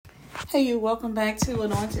Hey, you, welcome back to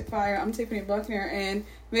Anointed Fire. I'm Tiffany Buckner, and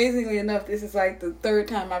amazingly enough, this is like the third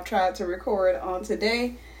time I've tried to record on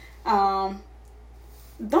today. I'm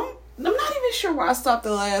not even sure where I stopped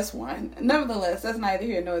the last one. Nevertheless, that's neither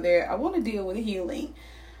here nor there. I want to deal with healing,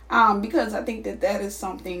 because I think that is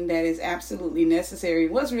something that is absolutely necessary.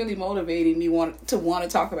 What's really motivating me want to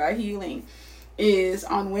talk about healing is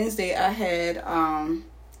on Wednesday I had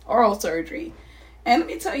oral surgery. And let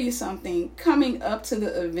me tell you something, coming up to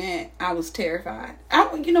the event, I was terrified.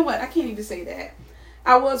 You know what? I can't even say that.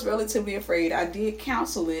 I was relatively afraid. I did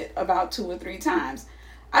counsel it about 2 or 3 times.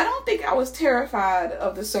 I don't think I was terrified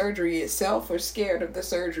of the surgery itself or scared of the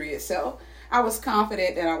surgery itself. I was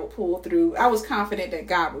confident that I would pull through. I was confident that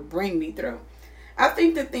God would bring me through. I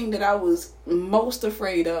think the thing that I was most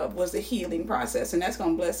afraid of was the healing process, and that's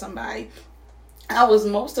going to bless somebody. I was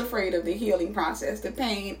most afraid of the healing process, the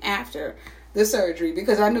pain after the surgery,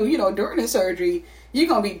 because I knew, during the surgery, you're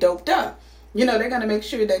going to be doped up. They're going to make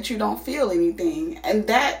sure that you don't feel anything. And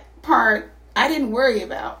that part, I didn't worry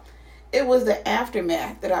about. It was the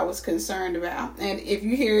aftermath that I was concerned about. And if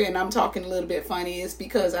you hear, and I'm talking a little bit funny, it's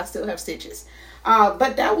because I still have stitches.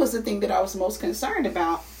 But that was the thing that I was most concerned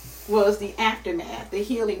about, was the aftermath, the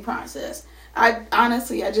healing process. I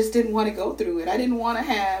just didn't want to go through it. I didn't want to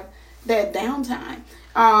have that downtime.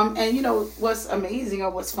 And what's amazing or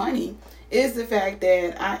what's funny is the fact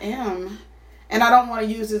that I am, and I don't want to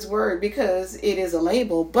use this word because it is a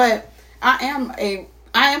label, but I am a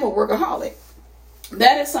workaholic.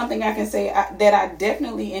 That is something I can say that I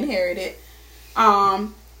definitely inherited.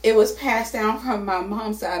 It was passed down from my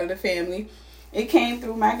mom's side of the family. It came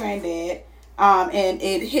through my granddad, and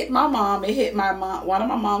it hit my mom. It hit my mom, one of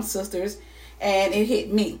my mom's sisters, and it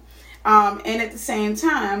hit me. And at the same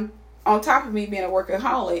time, on top of me being a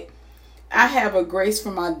workaholic, I have a grace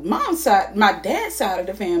from my mom's side, my dad's side of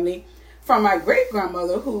the family, from my great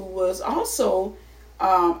grandmother, who was also,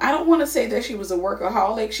 I don't want to say that she was a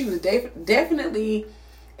workaholic. She was definitely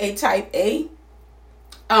a type A.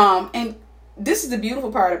 And this is the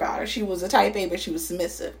beautiful part about her. She was a type A, but she was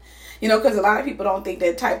submissive. Because a lot of people don't think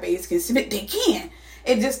that type A's can submit. They can.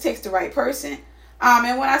 It just takes the right person.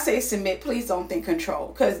 And when I say submit, please don't think control,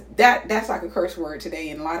 because that's like a curse word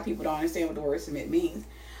today, and a lot of people don't understand what the word submit means.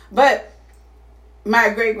 But my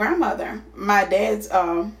great grandmother, my dad's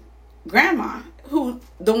grandma, who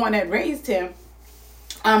the one that raised him,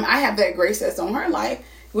 I have that grace that's on her life,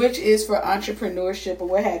 which is for entrepreneurship or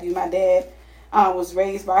what have you. My dad was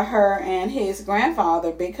raised by her and his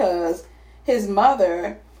grandfather, because his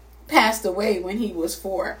mother passed away when he was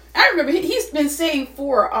 4. I remember he's been saying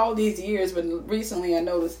 4 all these years, but recently I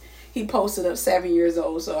noticed he posted up 7 years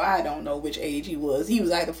old, so I don't know which age he was. He was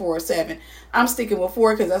either 4 or 7. I'm sticking with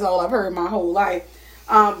 4 because that's all I've heard my whole life.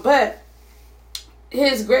 But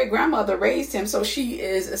his great grandmother raised him, so she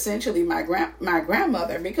is essentially my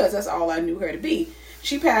grandmother, because that's all I knew her to be.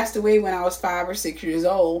 She passed away when I was 5 or 6 years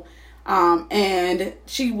old, and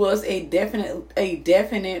she was a definite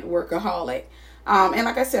workaholic. And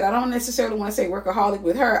like I said, I don't necessarily want to say workaholic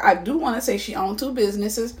with her. I do want to say she owned 2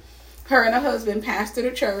 businesses. Her and her husband pastored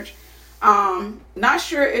a church. Not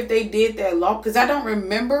sure if they did that long, because I don't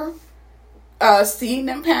remember seeing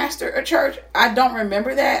them pastor a church. I don't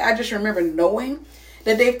remember that. I just remember knowing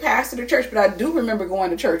that they've pastored a church, but I do remember going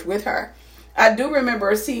to church with her. I do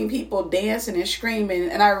remember seeing people dancing and screaming,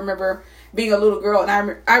 and I remember being a little girl,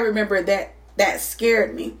 and I remember that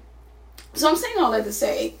scared me. So I'm saying all that to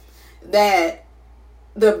say that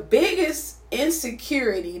the biggest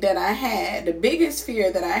insecurity that I had, the biggest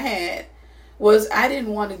fear that I had, was I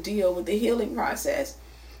didn't want to deal with the healing process.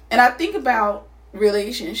 And I think about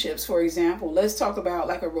relationships, for example. Let's talk about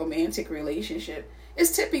like a romantic relationship.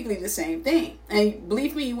 It's typically the same thing. And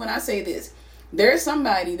believe me when I say this, there's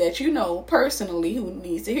somebody that you know personally who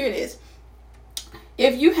needs to hear this.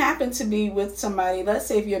 If you happen to be with somebody, let's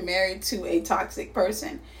say if you're married to a toxic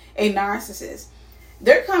person, a narcissist,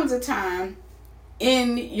 there comes a time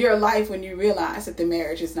in your life when you realize that the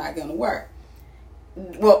marriage is not going to work.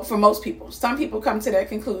 Well, for most people. Some people come to that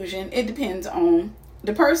conclusion. It depends on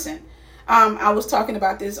the person. I was talking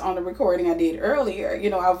about this on the recording I did earlier.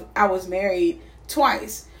 I was married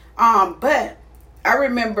twice. But I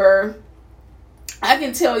remember, I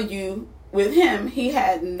can tell you with him, he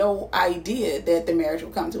had no idea that the marriage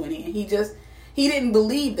would come to an end. He didn't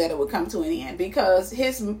believe that it would come to an end, because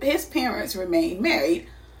his parents remained married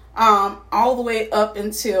all the way up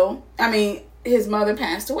until, his mother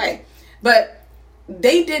passed away. But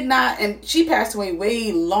they did not, and she passed away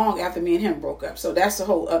way long after me and him broke up. So that's a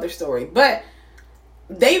whole other story. But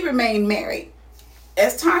they remained married.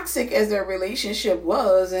 As toxic as their relationship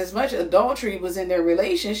was, as much adultery was in their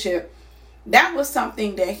relationship, that was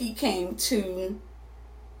something that he came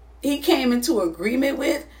into agreement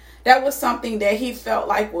with. That was something that he felt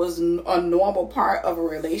like was a normal part of a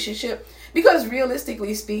relationship. Because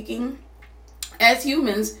realistically speaking, as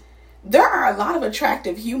humans, there are a lot of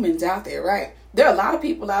attractive humans out there, right? There are a lot of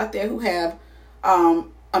people out there who have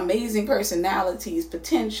amazing personalities,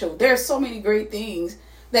 potential. There are so many great things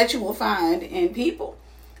that you will find in people.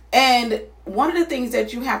 And one of the things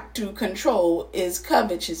that you have to control is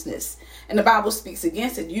covetousness. And the Bible speaks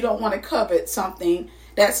against it. You don't want to covet something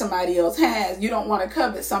that somebody else has. You don't want to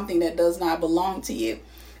covet something that does not belong to you.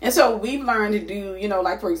 And so we've learned to do,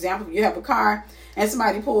 like, for example, if you have a car and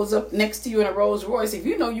somebody pulls up next to you in a Rolls Royce, if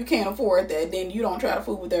you know you can't afford that, then you don't try to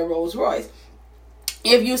fool with that Rolls Royce.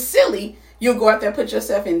 If you're silly, you'll go out there and put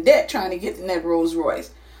yourself in debt trying to get in that Rolls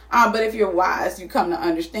Royce. But if you're wise, you come to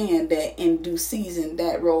understand that in due season,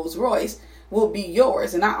 that Rolls Royce will be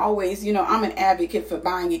yours. And I always, I'm an advocate for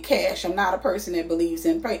buying it cash. I'm not a person that believes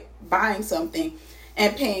in buying something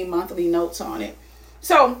and paying monthly notes on it.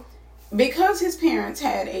 So because his parents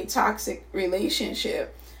had a toxic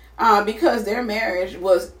relationship, because their marriage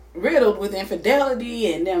was riddled with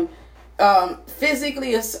infidelity and them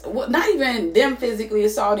physically, not even them physically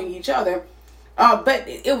assaulting each other, but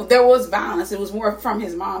there was violence. It was more from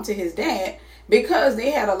his mom to his dad, because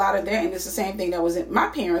they had a lot of that. And it's the same thing that was in my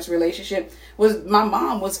parents' relationship. Was my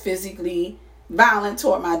mom was physically violent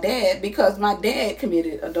toward my dad because my dad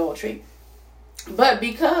committed adultery. But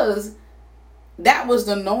because that was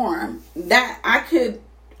the norm, that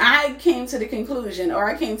I came to the conclusion, or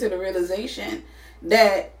I came to the realization,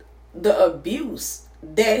 that the abuse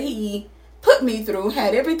that he put me through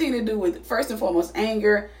had everything to do with, first and foremost,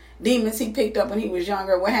 anger, demons he picked up when he was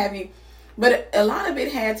younger, what have you. But a lot of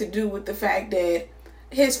it had to do with the fact that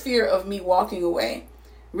his fear of me walking away.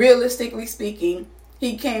 Realistically speaking,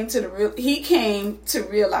 he came to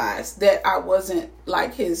realize that I wasn't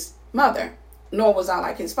like his mother, nor was I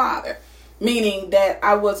like his father, meaning that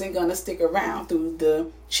I wasn't going to stick around through the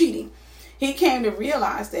cheating. He came to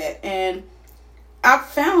realize that. And I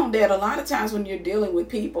found that a lot of times when you're dealing with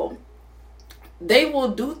people, they will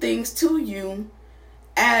do things to you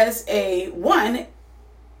as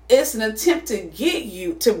it's an attempt to get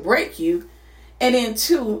you, to break you. And then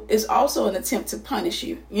two, it's also an attempt to punish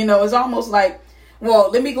you. It's almost like,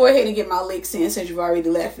 well, let me go ahead and get my licks in since you've already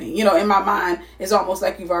left me. In my mind, it's almost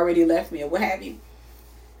like you've already left me or what have you.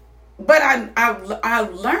 But I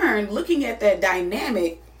learned looking at that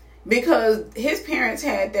dynamic, because his parents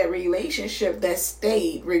had that relationship that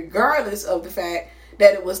stayed regardless of the fact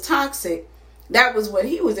that it was toxic. That was what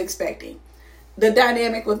he was expecting. The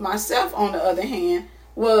dynamic with myself, on the other hand,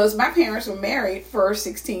 was my parents were married for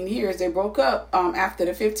 16 years. They broke up after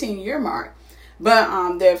the 15-year mark.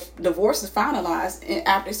 But their divorce is finalized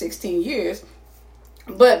after 16 years.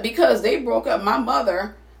 But because they broke up, my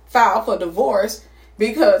mother filed for divorce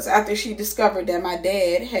because after she discovered that my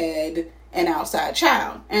dad had an outside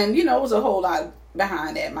child. And, it was a whole lot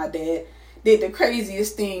behind that. My dad did the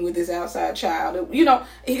craziest thing with this outside child.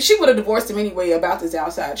 She would have divorced him anyway about this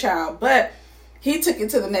outside child. But he took it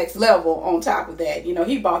to the next level on top of that.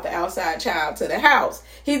 He bought the outside child to the house.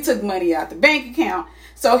 He took money out the bank account.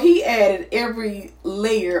 So he added every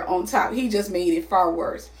layer on top. He just made it far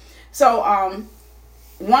worse. So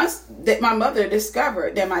once that my mother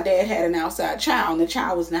discovered that my dad had an outside child, and the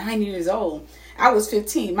child was 9 years old, I was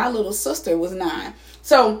 15. My little sister was 9.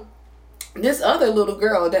 So this other little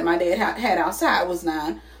girl that my dad had outside was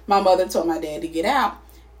 9. My mother told my dad to get out,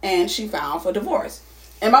 and she filed for divorce.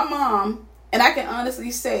 And my mom, and I can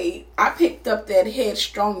honestly say, I picked up that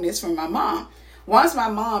headstrongness from my mom. Once my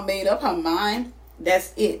mom made up her mind,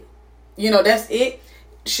 that's it. That's it.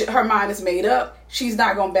 Her mind is made up. She's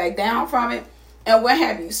not going to back down from it, and what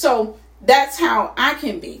have you. So that's how I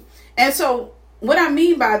can be. And so what I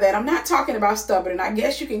mean by that, I'm not talking about stubborn. And I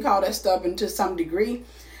guess you can call that stubborn to some degree,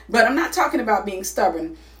 but I'm not talking about being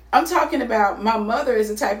stubborn. I'm talking about my mother is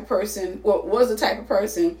the type of person, or was the type of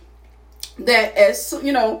person, that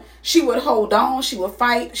she would hold on, she would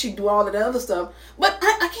fight, she'd do all of the other stuff. But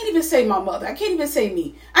I can't even say my mother. I can't even say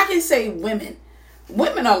me. I can say women.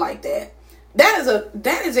 Women are like that.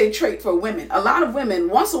 That is a trait for women. A lot of women,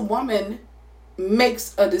 once a woman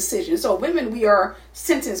makes a decision. So women, we are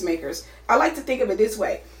sentence makers. I like to think of it this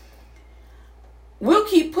way. We'll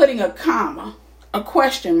keep putting a comma, a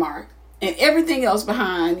question mark, and everything else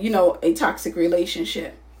behind, a toxic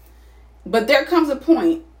relationship. But there comes a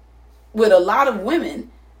point with a lot of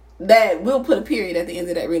women that will put a period at the end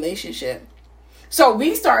of that relationship. So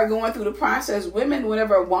we start going through the process. Women,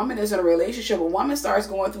 whenever a woman is in a relationship, a woman starts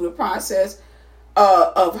going through the process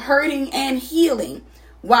of hurting and healing,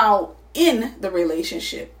 while in the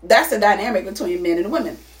relationship. That's the dynamic between men and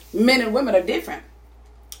women. Men and women are different.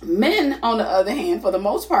 Men, on the other hand, for the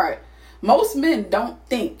most part, most men don't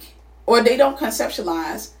think, or they don't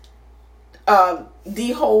conceptualize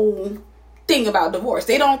the whole thing about divorce.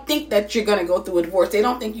 They don't think that you're going to go through a divorce. They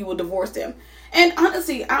don't think you will divorce them. And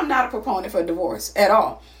honestly, I'm not a proponent for divorce at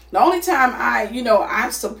all. The only time I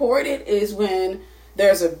support it is when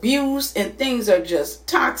there's abuse and things are just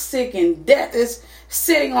toxic and death is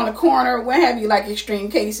sitting on the corner, what have you, like extreme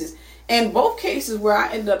cases. And both cases where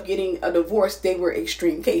I ended up getting a divorce, they were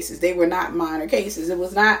extreme cases. They were not minor cases. It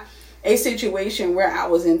was not a situation where I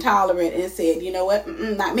was intolerant and said, you know what,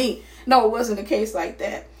 not me. No, it wasn't a case like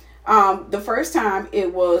that. The first time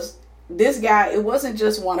it was this guy, it wasn't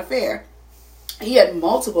just one affair. He had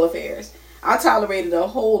multiple affairs. I tolerated a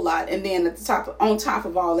whole lot, and then on top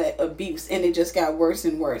of all that abuse, and it just got worse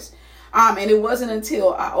and worse. And it wasn't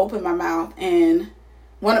until I opened my mouth, and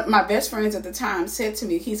one of my best friends at the time said to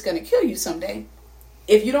me, he's going to kill you someday.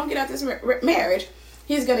 If you don't get out this marriage,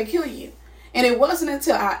 he's going to kill you. And it wasn't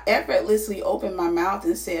until I effortlessly opened my mouth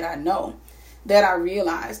and said, I know, that I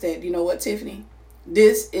realized that, you know what, Tiffany,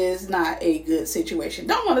 this is not a good situation.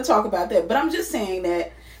 Don't want to talk about that, but I'm just saying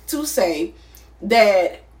that to say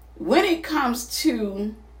that when it comes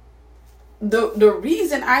to the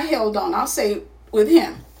reason I held on, I'll say with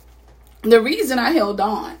him, the reason I held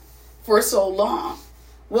on for so long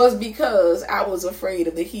was because I was afraid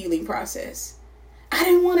of the healing process. I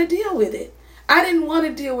didn't want to deal with it. I didn't want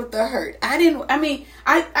to deal with the hurt. I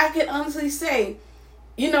can honestly say,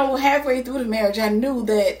 halfway through the marriage, I knew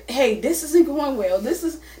that, hey, this isn't going well. This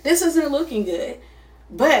isn't looking good.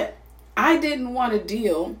 But I didn't want to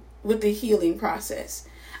deal with the healing process.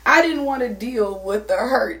 I didn't want to deal with the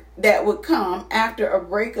hurt that would come after a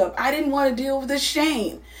breakup. I didn't want to deal with the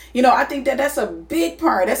shame. I think that's a big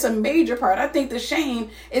part. That's a major part. I think the shame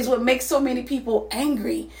is what makes so many people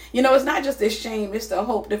angry. It's not just the shame. It's the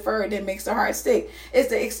hope deferred that makes the heart sick. It's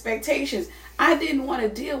the expectations. I didn't want to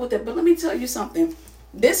deal with it. But let me tell you something.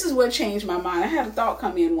 This is what changed my mind. I had a thought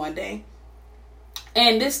come in one day.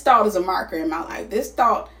 And this thought is a marker in my life. This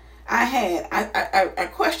thought I had, I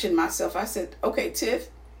questioned myself. I said, okay, Tiff,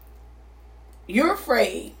 you're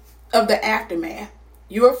afraid of the aftermath.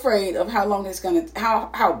 You're afraid of how long it's going to,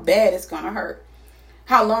 how bad it's going to hurt,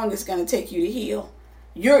 how long it's going to take you to heal.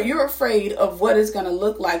 You're afraid of what it's going to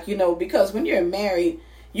look like, because when you're married,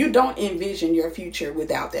 you don't envision your future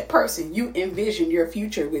without that person. You envision your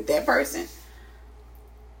future with that person.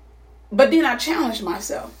 But then I challenged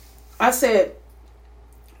myself. I said,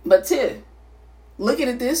 but Tiff, look at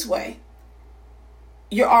it this way.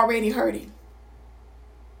 You're already hurting.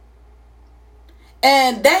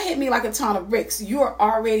 And that hit me like a ton of bricks. You're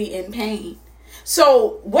already in pain.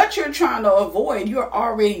 So what you're trying to avoid, you're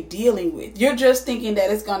already dealing with. You're just thinking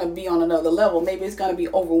that it's going to be on another level. Maybe it's going to be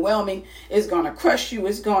overwhelming. It's going to crush you.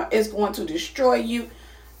 It's going to destroy you.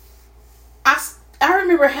 I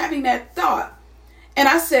remember having that thought. And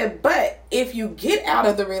I said, but if you get out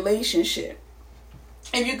of the relationship,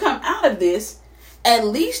 if you come out of this, at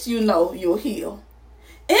least you'll heal.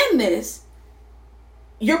 In this,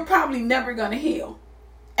 you're probably never going to heal.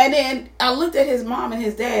 And then I looked at his mom and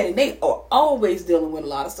his dad, and they are always dealing with a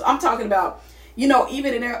lot of stuff. I'm talking about,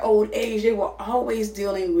 even in their old age, they were always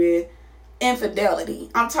dealing with infidelity.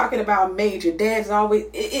 I'm talking about major. Dad's always,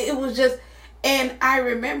 it was just, and I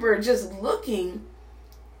remember just looking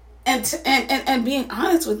and being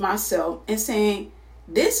honest with myself and saying,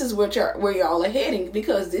 this is where y'all are heading,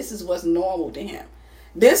 because this is what's normal to him.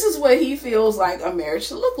 This is what he feels like a marriage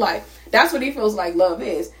should look like. That's what he feels like love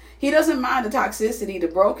is. He doesn't mind the toxicity, the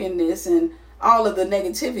brokenness, and all of the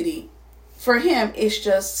negativity. For him, it's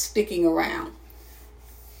just sticking around.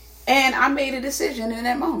 And I made a decision in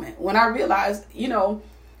that moment when I realized,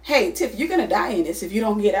 hey, Tiff, you're going to die in this if you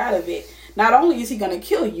don't get out of it. Not only is he going to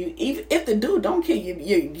kill you, even if the dude don't kill you,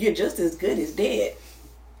 you're just as good as dead.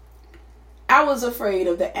 I was afraid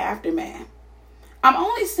of the aftermath. I'm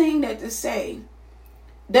only saying that to say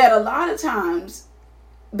that a lot of times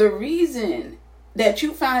the reason that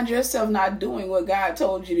you find yourself not doing what God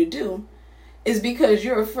told you to do is because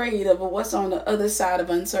you're afraid of what's on the other side of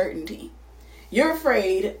uncertainty. You're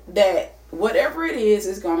afraid that whatever it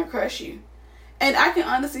is going to crush you. And I can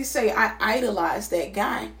honestly say I idolized that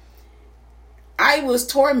guy. I was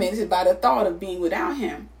tormented by the thought of being without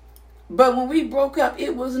him. But when we broke up,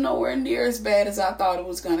 it was nowhere near as bad as I thought it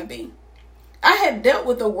was going to be. I had dealt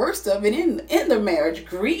with the worst of it in the marriage,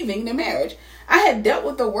 grieving the marriage. I had dealt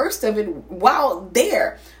with the worst of it while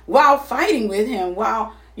fighting with him,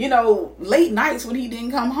 while, late nights when he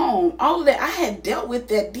didn't come home. All of that, I had dealt with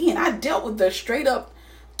that then. I dealt with the straight up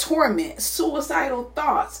torment, suicidal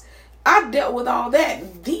thoughts, I dealt with all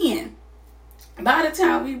that. Then, by the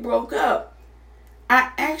time we broke up,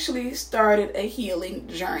 I actually started a healing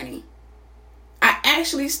journey. I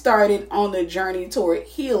actually started on the journey toward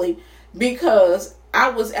healing because I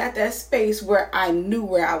was at that space where I knew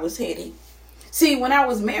where I was heading. See, when I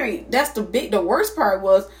was married, the worst part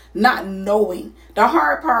was not knowing. The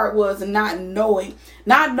hard part was not knowing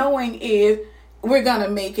if we're going to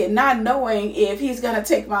make it, not knowing if he's going to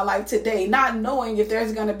take my life today, not knowing if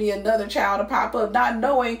there's going to be another child to pop up, not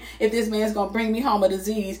knowing if this man's going to bring me home a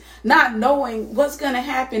disease, not knowing what's going to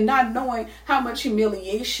happen, not knowing how much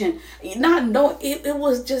humiliation, not knowing. It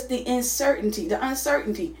was just the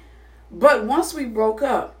uncertainty. But once we broke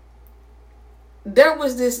up, there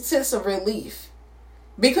was this sense of relief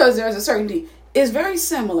because there's a certainty. It's very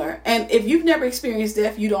similar. And if you've never experienced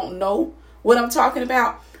death, you don't know what I'm talking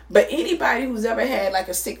about. But anybody who's ever had like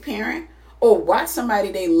a sick parent or watched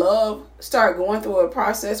somebody they love start going through a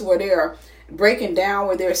process where they are breaking down,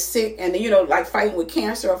 where they're sick and, like fighting with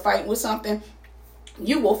cancer or fighting with something,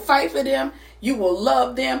 you will fight for them. You will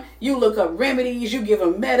love them. You look up remedies. You give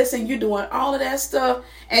them medicine. You're doing all of that stuff.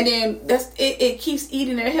 And then it keeps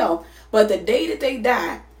eating their health. But the day that they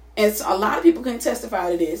die, and a lot of people can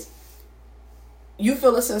testify to this, you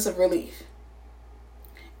feel a sense of relief.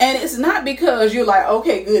 And it's not because you're like,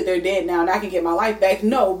 okay, good, they're dead now and I can get my life back.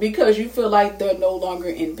 No, because you feel like they're no longer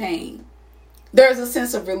in pain. There's a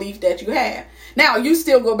sense of relief that you have. Now, you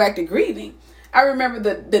still go back to grieving. I remember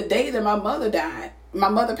the day that my mother died. My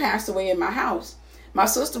mother passed away in my house. My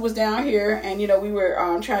sister was down here and, we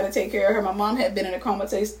were trying to take care of her. My mom had been in a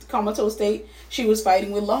comatose state. She was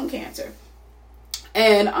fighting with lung cancer.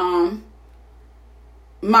 And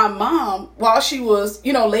my mom, while she was,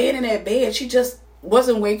 laying in that bed, she just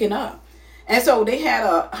wasn't waking up. And so they had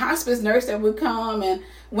a hospice nurse that would come, and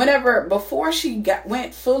before she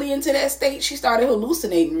went fully into that state, she started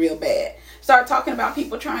hallucinating real bad. Started talking about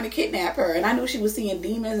people trying to kidnap her. And I knew she was seeing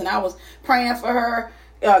demons, and I was praying for her,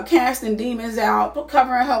 casting demons out,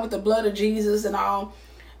 covering her with the blood of Jesus and all.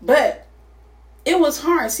 But it was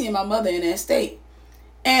hard seeing my mother in that state.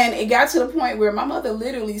 And it got to the point where my mother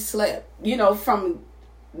literally slept, from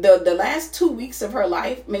the last 2 weeks of her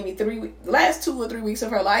life, maybe the last 2 or 3 weeks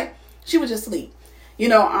of her life, she would just sleep. We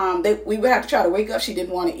would have to try to wake up. She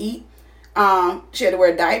didn't want to eat. She had to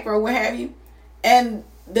wear a diaper or what have you. And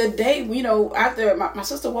the day, after my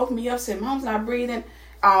sister woke me up, said, Mom's not breathing.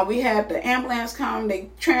 We had the ambulance come. They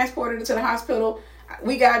transported her to the hospital.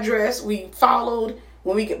 We got dressed. We followed.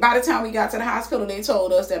 By the time we got to the hospital, they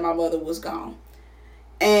told us that my mother was gone.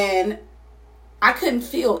 And I couldn't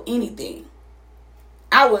feel anything.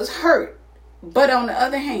 I was hurt. But on the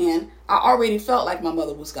other hand, I already felt like my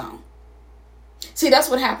mother was gone. See, that's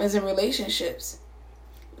what happens in relationships.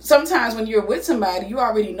 Sometimes when you're with somebody, you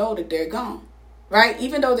already know that they're gone, right?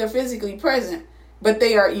 Even though they're physically present, but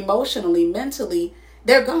they are emotionally, mentally,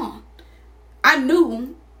 they're gone. I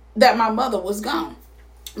knew that my mother was gone.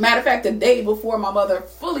 Matter of fact, the day before my mother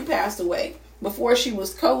fully passed away, before she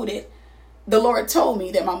was coded, the Lord told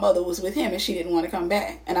me that my mother was with him and she didn't want to come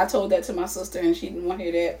back. And I told that to my sister and she didn't want to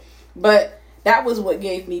hear that. But that was what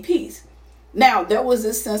gave me peace. Now, there was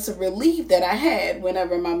this sense of relief that I had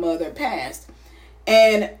whenever my mother passed.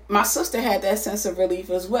 And my sister had that sense of relief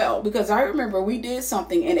as well. Because I remember we did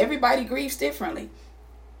something and everybody grieves differently.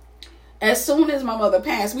 As soon as my mother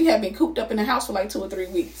passed, we had been cooped up in the house for like 2 or 3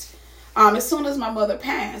 weeks. As soon as my mother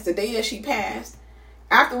passed, the day that she passed,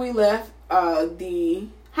 after we left the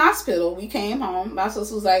hospital, we came home. My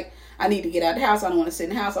sister was like, I need to get out of the house. I don't want to sit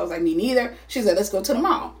in the house. I was like, me neither. She said, let's go to the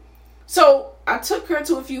mall. So I took her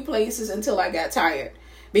to a few places until I got tired.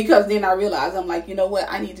 Because then I realized, I'm like, you know what?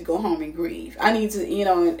 I need to go home and grieve. I need to,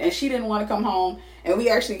 and she didn't want to come home. And we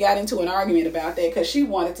actually got into an argument about that because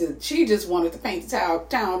she just wanted to paint the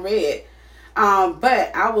town red.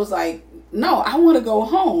 But I was like, no, I want to go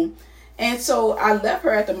home. And so I left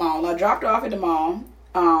her at the mall. I dropped her off at the mall.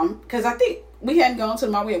 Because I think we hadn't gone to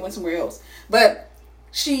the mall. We had went somewhere else. But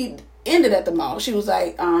she ended at the mall. She was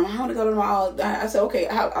like, I want to go to the mall. I said, okay,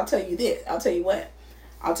 I'll tell you this. I'll tell you what.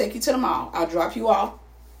 I'll take you to the mall. I'll drop you off.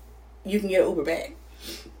 You can get an Uber back.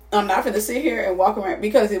 I'm not going to sit here and walk around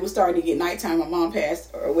because it was starting to get nighttime. My mom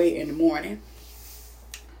passed away in the morning.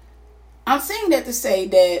 I'm saying that to say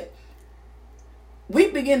that we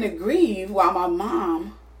began to grieve while my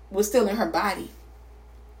mom was still in her body.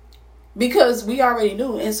 Because we already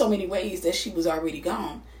knew in so many ways that she was already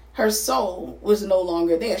gone. Her soul was no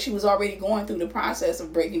longer there. She was already going through the process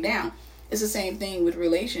of breaking down. It's the same thing with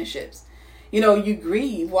relationships. You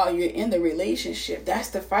grieve while you're in the relationship. That's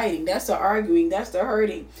the fighting. That's the arguing. That's the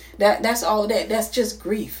hurting. That's all of that. That's just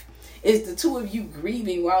grief. It's the two of you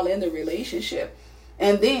grieving while in the relationship.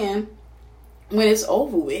 And then when it's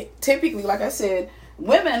over with, typically, like I said,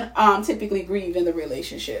 women typically grieve in the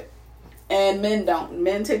relationship, and men don't.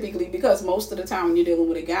 Men typically, because most of the time when you're dealing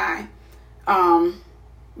with a guy,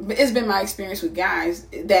 it's been my experience with guys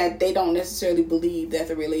that they don't necessarily believe that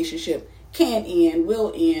the relationship can end,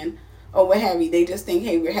 will end, or what have you. They just think,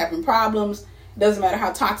 hey, we're having problems. Doesn't matter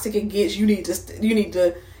how toxic it gets. You need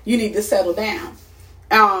to settle down.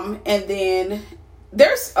 And then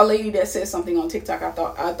there's a lady that said something on TikTok I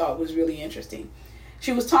thought was really interesting.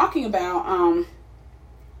 She was talking about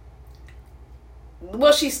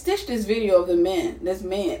she stitched this video of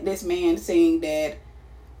this man saying that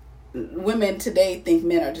women today think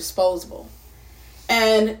men are disposable.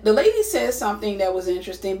 And the lady said something that was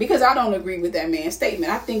interesting, because I don't agree with that man's statement.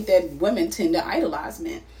 I think that women tend to idolize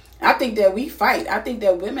men. I think that we fight. I think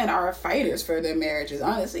that women are fighters for their marriages,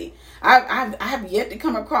 honestly. I have yet to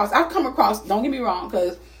come across, don't get me wrong,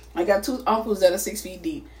 because I got 2 uncles that are 6 feet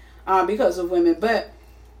deep because of women, but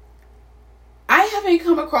I haven't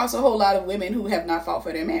come across a whole lot of women who have not fought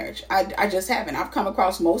for their marriage. I just haven't. I've come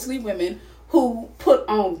across mostly women who put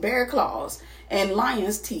on bear claws and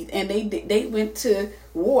lion's teeth, and they went to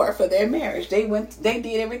war for their marriage. They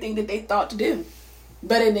did everything that they thought to do.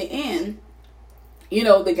 But in the end,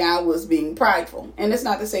 the guy was being prideful. And it's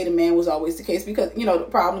not to say the man was always the case, because, the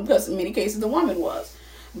problem, because in many cases the woman was.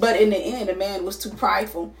 But in the end, the man was too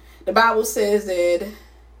prideful. The Bible says that,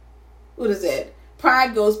 what is that?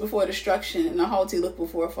 Pride goes before destruction, and a haughty look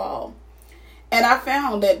before a fall. And I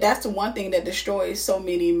found that that's the one thing that destroys so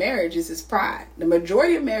many marriages is pride. The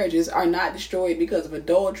majority of marriages are not destroyed because of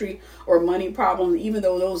adultery or money problems, even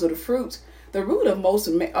though those are the fruits. The root of most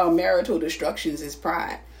marital destructions is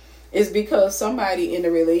pride. It's because somebody in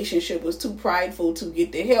the relationship was too prideful to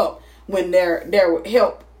get the help when their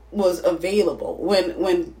help was available,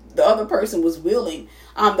 when the other person was willing.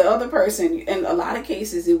 The other person, in a lot of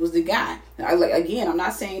cases, it was the guy. Again, I'm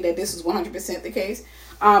not saying that this is 100% the case,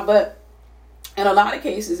 but in a lot of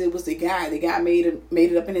cases, it was the guy. The guy made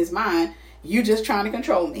it up in his mind, you just trying to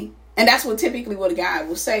control me. And that's typically what a guy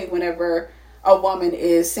will say whenever a woman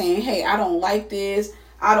is saying, hey, I don't like this,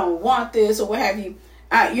 I don't want this, or what have you.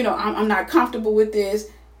 I'm not comfortable with this.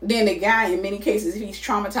 Then the guy, in many cases, if he's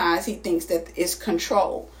traumatized, he thinks that it's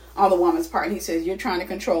control on the woman's part. And he says, you're trying to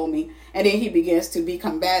control me. And then he begins to be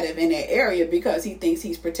combative in that area because he thinks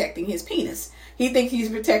he's protecting his penis. He thinks he's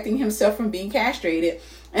protecting himself from being castrated.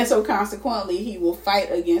 And so consequently, he will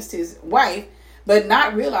fight against his wife, but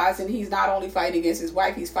not realizing he's not only fighting against his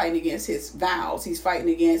wife, he's fighting against his vows. He's fighting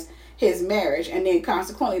against his marriage. And then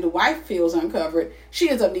consequently, the wife feels uncovered. She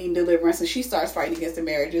ends up needing deliverance, and she starts fighting against the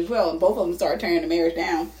marriage as well. And both of them start tearing the marriage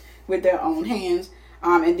down with their own hands.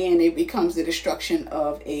 And then it becomes the destruction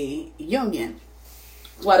of a union.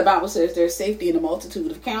 That's why the Bible says there's safety in a multitude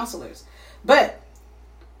of counselors. But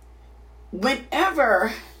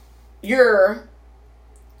whenever you're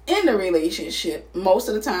in the relationship, most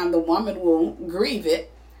of the time the woman will grieve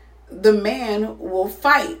it. The man will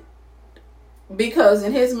fight, because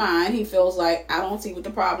in his mind he feels like, I don't see what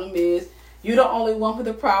the problem is. You're the only one with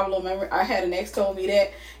a problem. Remember, I had an ex told me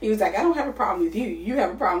that. He was like, I don't have a problem with you. You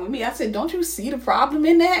have a problem with me. I said, don't you see the problem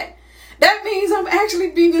in that? That means I'm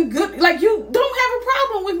actually being a good, you don't have a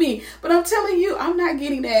problem with me. But I'm telling you, I'm not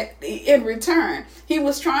getting that in return. He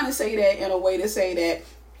was trying to say that in a way to say that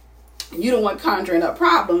you don't want conjuring up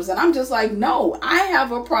problems. And I'm just like, no, I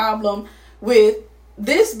have a problem with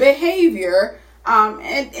this behavior.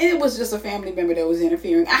 And it was just a family member that was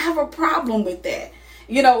interfering. I have a problem with that.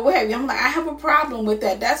 I'm like, I have a problem with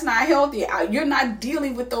that. That's not healthy. You're not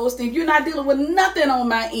dealing with those things. You're not dealing with nothing on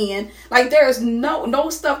my end. There's no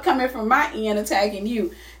stuff coming from my end attacking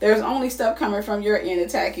you. There's only stuff coming from your end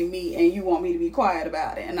attacking me, and you want me to be quiet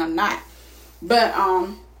about it, and I'm not. But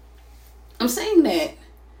I'm saying that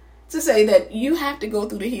to say that you have to go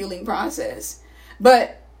through the healing process.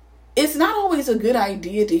 But it's not always a good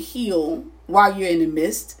idea to heal while you're in the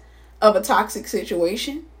midst of a toxic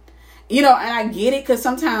situation. And I get it, because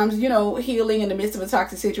sometimes, healing in the midst of a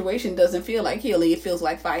toxic situation doesn't feel like healing. It feels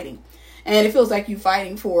like fighting. And it feels like you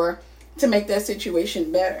fighting to make that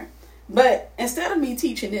situation better. But instead of me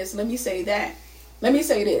teaching this, let me say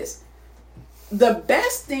this. The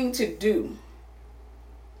best thing to do,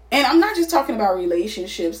 and I'm not just talking about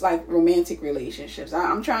relationships, like romantic relationships.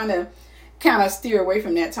 I'm trying to kind of steer away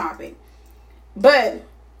from that topic. But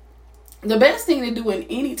the best thing to do in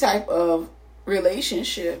any type of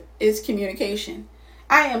relationship is communication.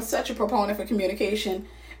 I am such a proponent for communication,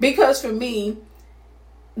 because for me,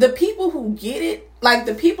 the people who get it,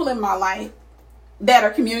 the people in my life that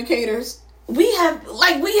are communicators, we have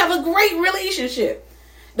a great relationship.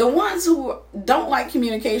 The ones who don't like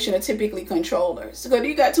communication are typically controllers. So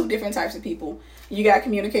you got two different types of people. You got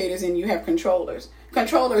communicators and you have controllers.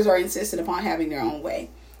 Controllers are insistent upon having their own way.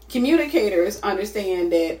 Communicators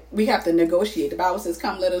understand that we have to negotiate. The Bible says,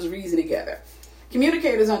 come, let us reason together.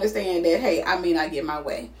 Communicators understand that, hey, I may not get my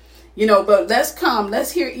way, but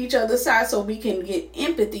let's hear each other's side so we can get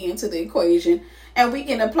empathy into the equation, and we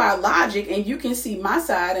can apply logic, and you can see my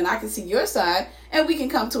side and I can see your side, and we can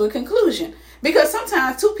come to a conclusion. Because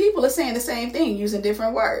sometimes two people are saying the same thing using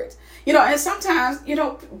different words, and sometimes,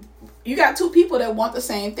 you got two people that want the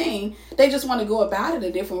same thing. They just want to go about it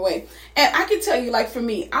a different way. And I can tell you, like for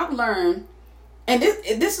me, I've learned, and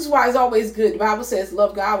this is why it's always good. The Bible says,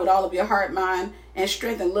 love God with all of your heart, mind, and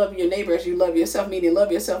strength, and love your neighbor as you love yourself, meaning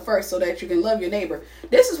love yourself first so that you can love your neighbor.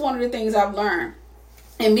 This is one of the things I've learned.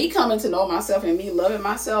 And me coming to know myself and me loving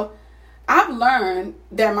myself, I've learned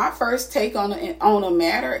that my first take on a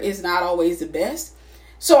matter is not always the best.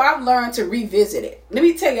 So I've learned to revisit it. Let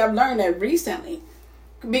me tell you, I've learned that recently.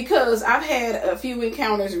 Because I've had a few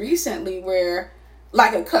encounters recently where,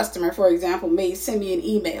 like a customer, for example, may send me an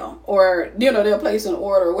email or, they'll place an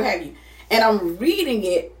order or what have you. And I'm reading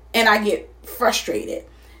it and I get frustrated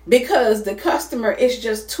because the customer is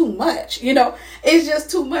just too much. It's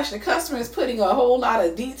just too much. The customer is putting a whole lot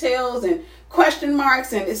of details and question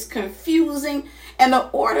marks, and it's confusing. And the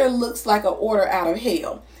order looks like an order out of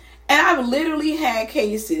hell. And I've literally had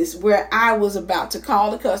cases where I was about to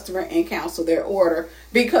call the customer and cancel their order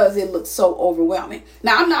because it looked so overwhelming.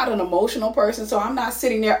 Now, I'm not an emotional person, so I'm not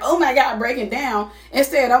sitting there, oh my God, breaking down.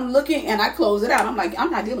 Instead, I'm looking and I close it out. I'm like,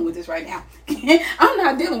 I'm not dealing with this right now. I'm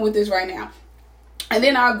not dealing with this right now. And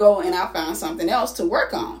then I'll go and I'll find something else to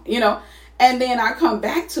work on, and then I come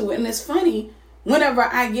back to it. And it's funny, whenever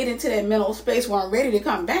I get into that mental space where I'm ready to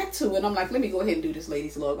come back to it, I'm like, let me go ahead and do this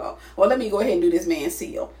lady's logo, or let me go ahead and do this man's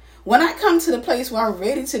seal. When I come to the place where I'm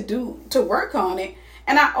ready to work on it,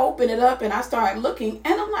 and I open it up and I start looking,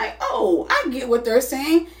 and I'm like, oh, I get what they're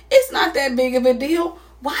saying. It's not that big of a deal.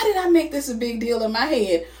 Why did I make this a big deal in my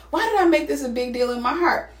head? Why did I make this a big deal in my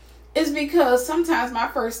heart? It's because sometimes my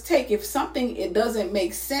first take, if something, it doesn't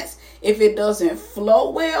make sense, if it doesn't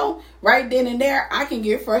flow well, right then and there, I can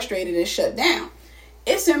get frustrated and shut down.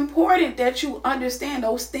 It's important that you understand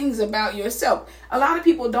those things about yourself. A lot of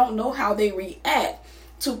people don't know how they react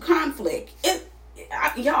to conflict.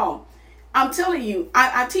 Y'all, I'm telling you,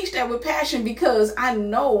 I teach that with passion because I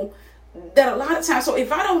know that a lot of times, so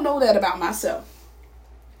if I don't know that about myself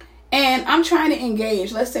and I'm trying to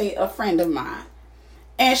engage, let's say a friend of mine,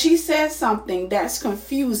 and she says something that's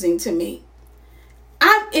confusing to me,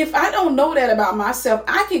 if I don't know that about myself,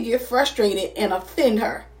 I can get frustrated and offend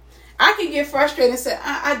her. I can get frustrated and say,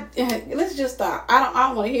 let's just stop. I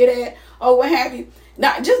don't want to hear that or what have you.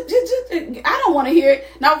 Now, just I don't want to hear it.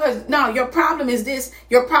 No, your problem is this.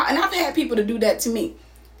 And I've had people to do that to me.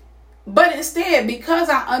 But instead, because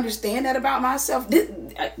I understand that about myself,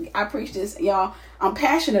 I preach this, y'all. I'm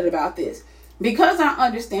passionate about this. Because I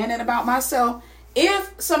understand that about myself,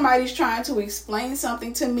 if somebody's trying to explain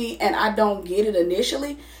something to me and I don't get it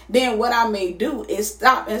initially, then what I may do is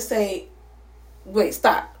stop and say, wait,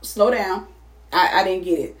 stop, slow down. I didn't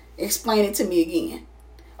get it. Explain it to me again.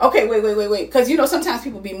 Okay, wait. Because, sometimes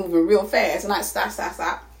people be moving real fast and I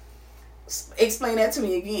stop. Explain that to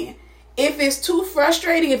me again. If it's too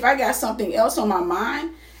frustrating, if I got something else on my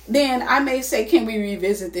mind, then I may say, can we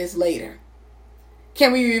revisit this later?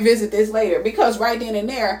 Because right then and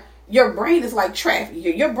there, your brain is like traffic.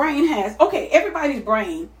 Your brain has, everybody's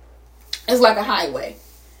brain is like a highway.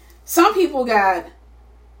 Some people got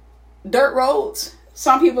dirt roads.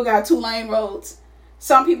 Some people got 2-lane roads.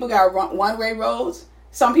 Some people got one-way roads.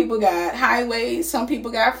 Some people got highways. Some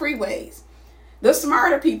people got freeways. The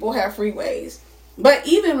smarter people have freeways. But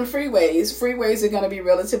even with freeways are going to be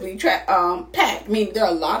relatively packed. I mean, there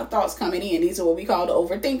are a lot of thoughts coming in. These are what we call the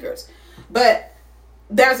overthinkers. But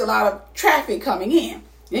there's a lot of traffic coming in.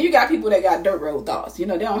 Then you got people that got dirt road thoughts. They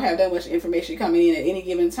don't have that much information coming in at any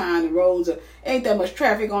given time. The roads ain't that much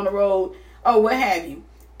traffic on the road or what have you.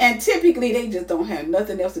 And typically they just don't have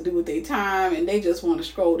nothing else to do with their time, and they just want to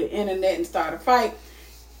scroll the internet and start a fight.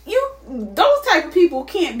 Those type of people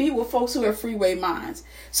can't be with folks who have freeway minds.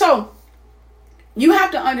 So you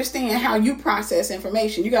have to understand how you process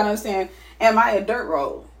information. You got to understand, am I a dirt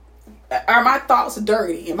road? Are my thoughts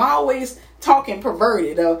dirty? Am I always talking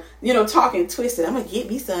perverted or, talking twisted? I'm going to get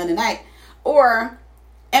me some tonight. Or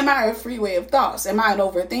am I a freeway of thoughts? Am I an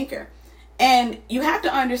overthinker? And you have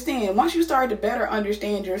to understand, once you start to better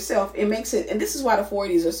understand yourself, it makes it, and this is why the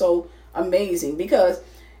 40s are so amazing, because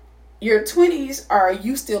Your 20s are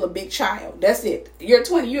you still a big child. That's it. You're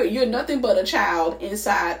 20. You're nothing but a child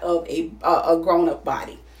inside of a grown up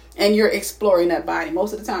body, and you're exploring that body.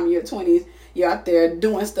 Most of the time, in your 20s, you're out there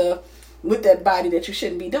doing stuff with that body that you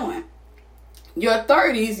shouldn't be doing. Your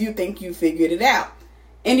 30s, you think you figured it out.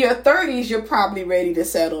 In your 30s, you're probably ready to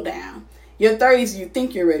settle down. Your 30s, you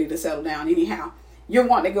think you're ready to settle down anyhow. You're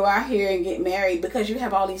wanting to go out here and get married because you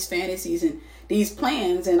have all these fantasies and these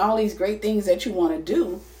plans and all these great things that you want to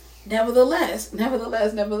do. Nevertheless,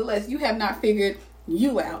 you have not figured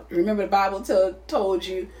you out. Remember, the Bible told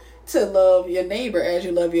you to love your neighbor as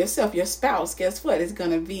you love yourself. Your spouse, guess what? It's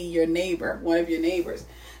going to be your neighbor, one of your neighbors.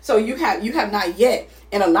 So you have not yet,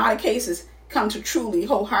 in a lot of cases, come to truly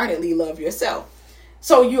wholeheartedly love yourself.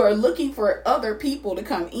 So you are looking for other people to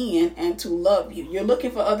come in and to love you. You're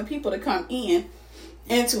looking for other people to come in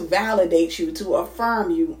and to validate you, to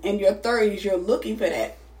affirm you. In your 30s, you're looking for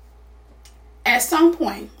that. At some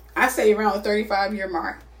point, I say around the 35-year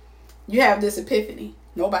mark, you have this epiphany.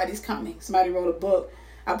 Nobody's coming. Somebody wrote a book.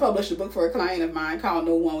 I published a book for a client of mine called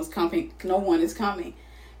No One Is Coming.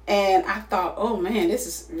 And I thought, oh man, this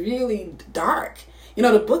is really dark.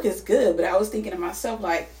 The book is good, but I was thinking to myself,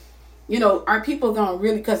 like, are people going to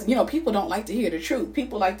really, because, people don't like to hear the truth.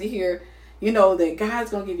 People like to hear, that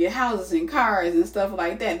God's going to give you houses and cars and stuff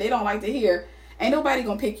like that. They don't like to hear, ain't nobody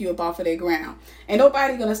going to pick you up off of that ground. Ain't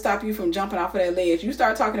nobody going to stop you from jumping off of that ledge. You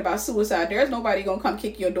start talking about suicide, there's nobody going to come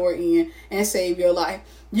kick your door in and save your life.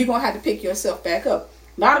 You're going to have to pick yourself back up.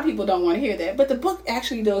 A lot of people don't want to hear that, but the book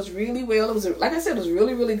actually does really well. It was, like I said, it was a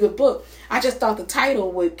really, really good book. I just thought the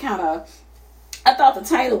title would kind of,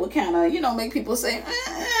 make people say,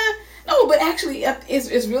 no, but actually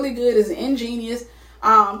it's really good. It's an ingenious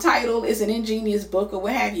title. It's an ingenious book or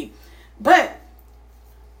what have you. But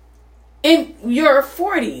in your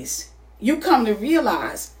 40s, you come to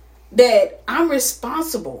realize that I'm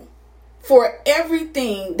responsible for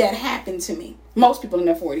everything that happened to me. Most people in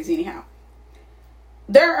their 40s anyhow.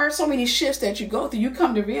 There are so many shifts that you go through. You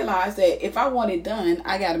come to realize that if I want it done,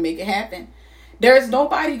 I got to make it happen. There's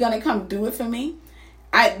nobody going to come do it for me.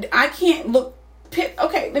 I can't look.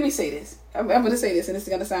 Okay, let me say this. I'm going to say this, and this is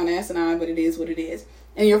going to sound asinine, but it is what it is.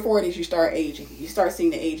 In your 40s, you start aging. You start seeing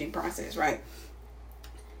the aging process, right?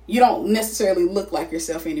 You don't necessarily look like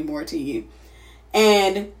yourself anymore to you.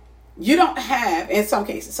 And you don't have, in some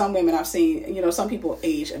cases, some women I've seen, some people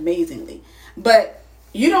age amazingly. But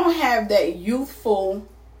you don't have that youthful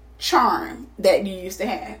charm that you used to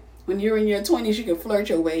have. When you're in your 20s, you can flirt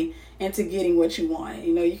your way into getting what you want.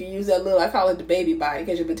 You can use that little, I call it the baby body,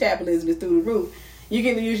 because your metabolism is through the roof. You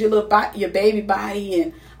can use your baby body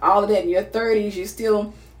and all of that. In your 30s, you're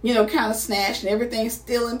still, kind of snatched and everything's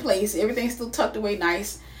still in place. Everything's still tucked away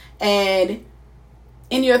nice. And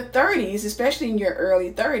in your 30s, especially in your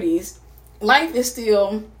early 30s, life is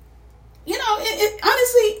still,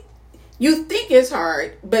 honestly, you think it's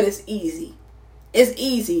hard, but it's easy. It's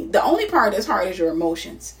easy. The only part that's hard is your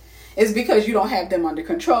emotions. It's because you don't have them under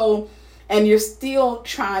control and you're still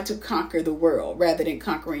trying to conquer the world rather than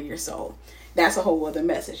conquering your soul. That's a whole other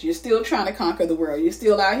message. You're still trying to conquer the world. You're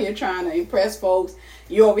still out here trying to impress folks.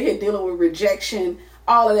 You're over here dealing with rejection,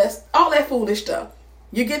 all that foolish stuff.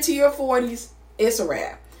 You get to your 40s, it's a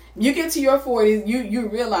wrap. You get to your 40s, you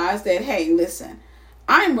realize that, hey, listen,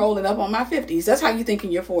 I'm rolling up on my 50s. That's how you think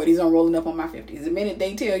in your 40s. I'm rolling up on my 50s. The minute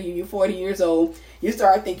they tell you you're 40 years old, you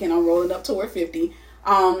start thinking I'm rolling up toward 50.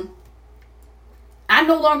 I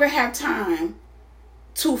no longer have time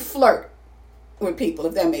to flirt with people,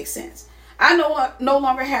 if that makes sense. I no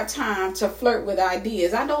longer have time to flirt with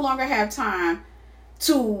ideas. I no longer have time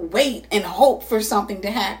to wait and hope for something to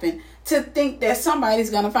happen, to think that somebody's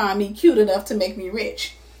going to find me cute enough to make me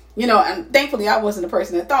rich. And thankfully I wasn't a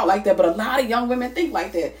person that thought like that, but a lot of young women think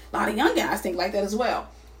like that. A lot of young guys think like that as well.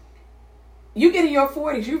 You get in your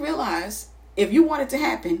 40s, you realize if you want it to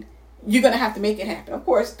happen, you're going to have to make it happen. Of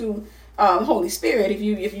course, through Holy Spirit, if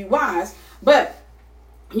you wise, but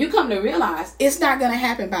you come to realize it's not going to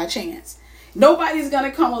happen by chance. Nobody's going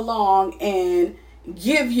to come along and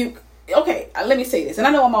give you, okay, let me say this, and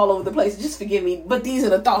I know I'm all over the place, just forgive me, but these are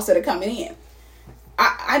the thoughts that are coming in.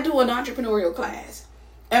 I do an entrepreneurial class.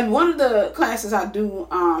 And one of the classes I do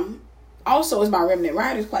also is my Remnant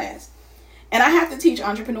Writers class. And I have to teach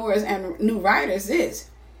entrepreneurs and new writers this.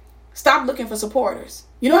 Stop looking for supporters.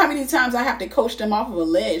 You know how many times I have to coach them off of a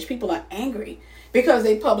ledge? People are angry because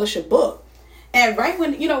they publish a book. And right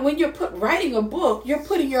when you're writing a book, you're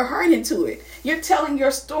putting your heart into it. You're telling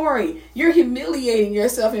your story. You're humiliating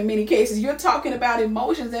yourself in many cases. You're talking about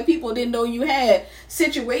emotions that people didn't know you had,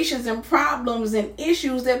 situations and problems and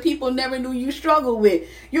issues that people never knew you struggled with.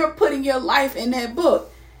 You're putting your life in that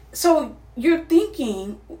book. So you're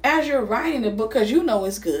thinking, as you're writing the book, because you know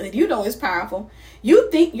it's good, you know it's powerful, you're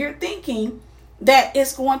thinking that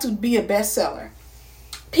it's going to be a bestseller.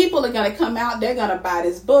 People are going to come out, they're going to buy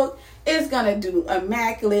this book, it's going to do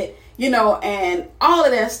immaculate, and all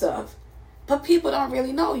of that stuff. But people don't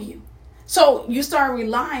really know you. So you start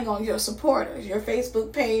relying on your supporters, your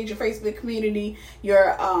Facebook page, your Facebook community,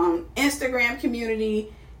 your Instagram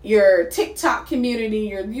community, your TikTok community,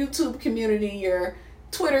 your YouTube community, your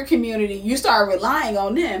Twitter community. You start relying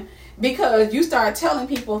on them because you start telling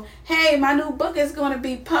people, hey, my new book is going to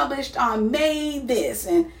be published on May this.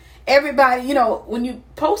 And everybody, when you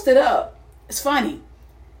post it up, it's funny.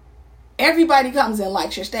 Everybody comes and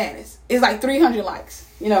likes your status. It's like 300 likes,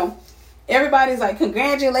 Everybody's like,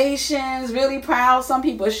 congratulations, really proud. Some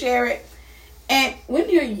people share it. And when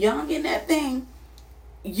you're young in that thing,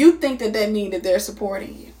 you think that means that they're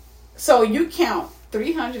supporting you. So you count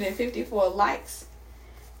 354 likes,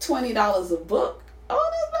 $20 a book.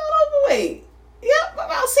 Oh, that's about overweight. Yep,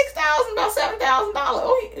 about $6,000, about $7,000.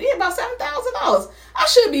 Oh, yeah, about $7,000. I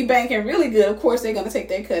should be banking really good. Of course, they're going to take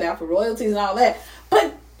their cut out for royalties and all that.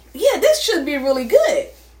 But yeah, this should be really good.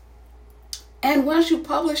 And once you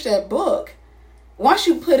publish that book, once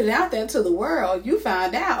you put it out there to the world, you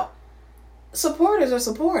find out supporters are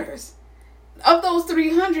supporters. Of those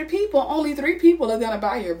 300 people, only 3 people are going to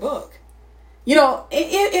buy your book.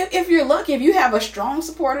 If you're lucky, if you have a strong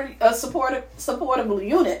supportable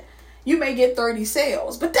unit, you may get 30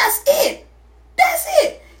 sales. But that's it. That's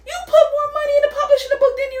it. You put more money into publishing a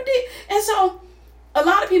book than you did. And so a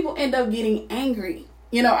lot of people end up getting angry.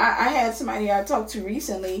 I had somebody I talked to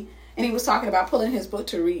recently, and he was talking about pulling his book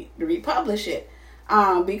to republish it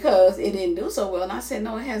because it didn't do so well. And I said,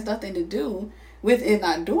 no, it has nothing to do with it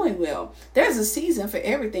not doing well. There's a season for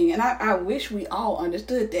everything. And I wish we all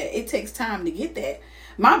understood that. It takes time to get that.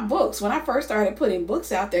 My books, when I first started putting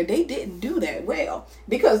books out there, they didn't do that well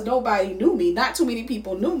because nobody knew me. Not too many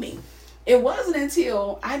people knew me. It wasn't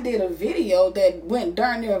until I did a video that went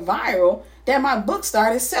darn near viral that my book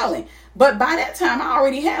started selling. But by that time, I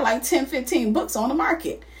already had like 10, 15 books on the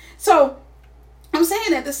market. So I'm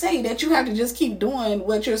saying that to say that you have to just keep doing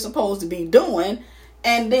what you're supposed to be doing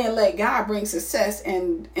and then let God bring success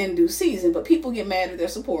in due season. But people get mad at their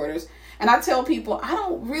supporters. And I tell people, I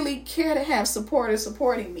don't really care to have supporters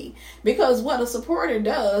supporting me, because what a supporter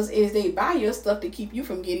does is they buy your stuff to keep you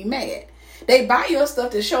from getting mad. They buy your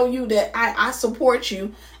stuff to show you that I support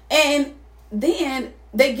you. And then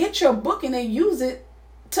they get your book and they use it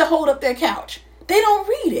to hold up their couch. They don't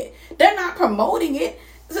read it. They're not promoting it.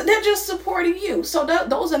 They're just supporting you. So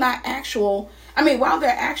those are not actual. While they're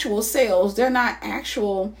actual sales, they're not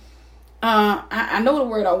actual. I know the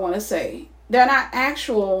word I want to say. They're not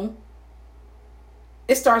actual.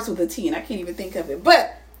 It starts with a T and I can't even think of it.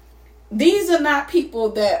 But these are not people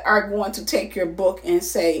that are going to take your book and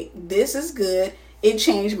say, this is good. It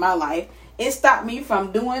changed my life. It stopped me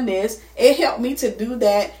from doing this. It helped me to do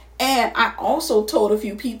that. And I also told a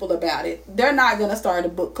few people about it. They're not going to start a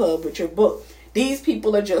book club with your book. These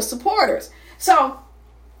people are just supporters. So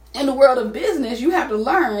in the world of business, you have to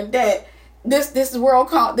learn that this word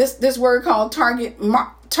called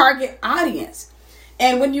target audience.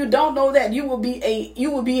 And when you don't know that, you will be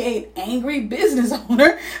an angry business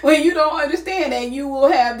owner. When you don't understand that, you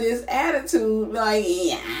will have this attitude like,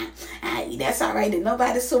 that's all right that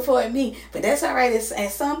nobody support me, but that's all right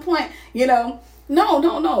at some point, No.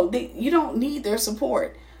 You don't need their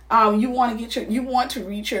support. You want to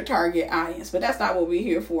reach your target audience, but that's not what we're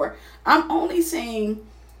here for. I'm only saying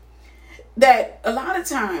that a lot of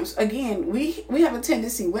times, again, we have a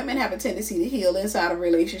tendency, women have a tendency to heal inside of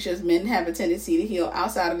relationships. Men have a tendency to heal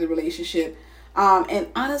outside of the relationship. And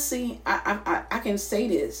honestly, I can say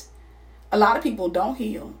this. A lot of people don't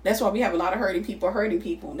heal. That's why we have a lot of hurting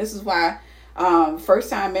people. And this is why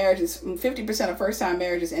first-time marriages, 50% of first-time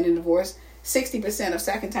marriages end in divorce. 60% of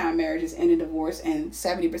second-time marriages end in divorce, and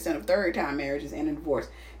 70% of third-time marriages end in divorce,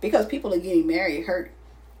 because people are getting married hurt.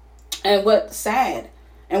 And what's sad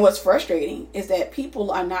and what's frustrating is that people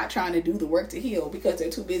are not trying to do the work to heal because they're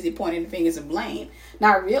too busy pointing the fingers of blame,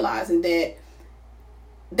 not realizing that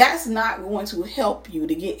that's not going to help you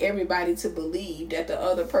to get everybody to believe that the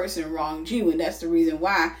other person wronged you, and that's the reason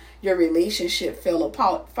why your relationship fell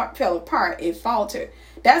apart, it faltered.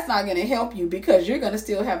 That's not going to help you, because you're going to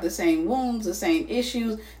still have the same wounds, the same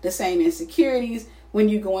issues, the same insecurities when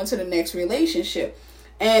you go into the next relationship.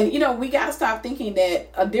 And, we got to stop thinking that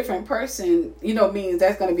a different person, means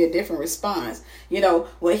that's going to be a different response.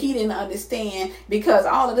 Well, he didn't understand because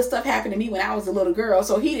all of this stuff happened to me when I was a little girl.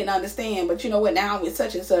 So he didn't understand. But you know what? Now I'm with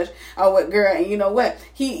such and such or what girl. And you know what?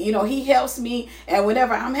 He helps me. And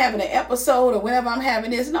whenever I'm having an episode or whenever I'm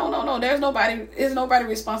having this, no. There's nobody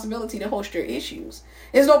responsibility to host your issues.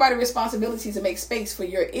 There's nobody responsibility to make space for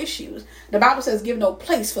your issues. The Bible says give no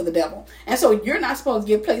place for the devil. And so you're not supposed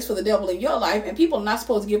to give place for the devil in your life. And people are not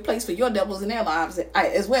supposed to give place for your devils in their lives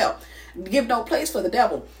as well. Give no place for the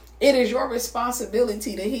devil. It is your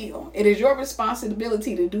responsibility to heal. It is your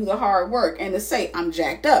responsibility to do the hard work and to say, I'm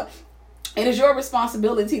jacked up. It is your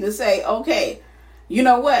responsibility to say, okay, you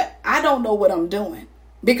know what? I don't know what I'm doing.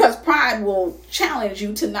 Because pride will challenge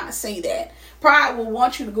you to not say that. Pride will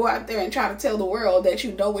want you to go out there and try to tell the world that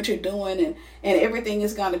you know what you're doing and everything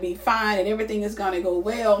is going to be fine and everything is going to go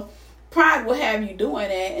well. Pride will have you doing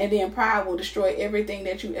that, and then pride will destroy everything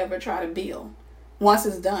that you ever try to build once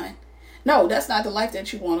it's done. No, that's not the life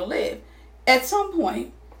that you want to live. At some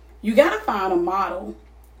point, you got to find a model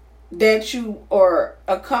that you, or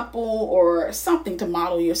a couple or something to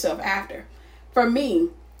model yourself after. For me,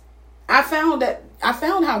 I found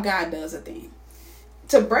how God does a thing.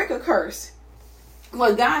 To break a curse,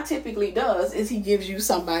 what God typically does is he gives you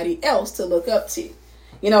somebody else to look up to.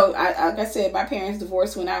 Like I said, my parents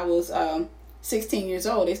divorced when I was 16 years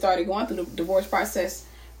old. They started going through the divorce process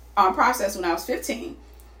when I was 15.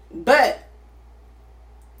 But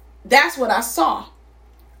that's what I saw.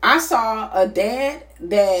 I saw a dad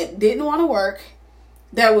that didn't want to work,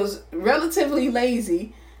 that was relatively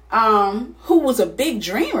lazy, who was a big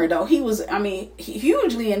dreamer, though. He was,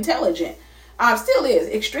 hugely intelligent. Still is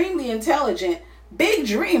extremely intelligent, big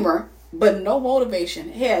dreamer, but no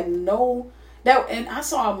motivation. He had and I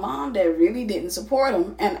saw a mom that really didn't support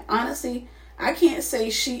him. And honestly, I can't say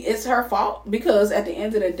it's her fault, because at the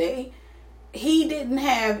end of the day, he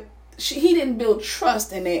didn't build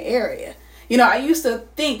trust in that area. I used to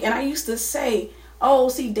think and I used to say, oh,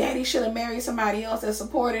 see, daddy should have married somebody else that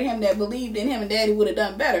supported him, that believed in him, and daddy would have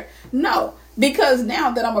done better. No, because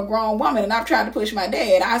now that I'm a grown woman and I've tried to push my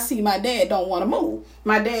dad, I see my dad don't want to move.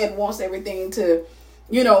 My dad wants everything to,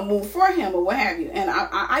 move for him or what have you. And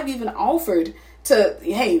I've even offered to,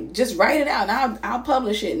 hey, just write it out and I'll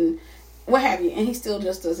publish it and what have you. And he still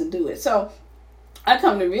just doesn't do it. So I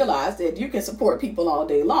come to realize that you can support people all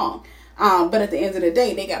day long. But at the end of the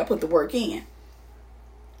day, they got to put the work in.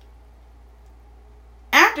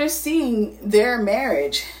 After seeing their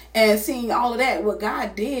marriage and seeing all of that, what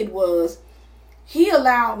God did was he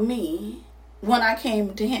allowed me, when I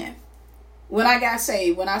came to him, when I got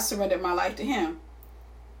saved, when I surrendered my life to him,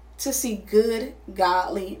 to see good,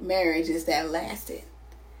 godly marriages that lasted.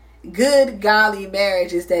 Good, godly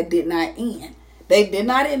marriages that did not end. They did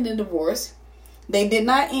not end in divorce. They did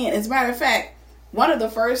not end. As a matter of fact, one of the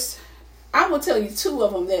first, I will tell you two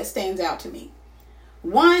of them that stands out to me.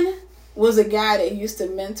 One was a guy that used to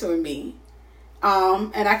mentor me.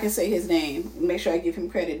 And I can say his name. Make sure I give him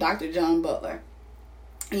credit. Dr. John Butler.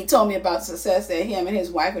 He told me about the success that him and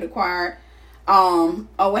his wife had acquired. Or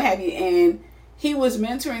what have you. And he was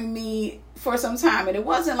mentoring me for some time. And it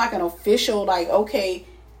wasn't like an official,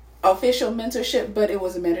 official mentorship. But it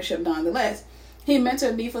was a mentorship nonetheless. He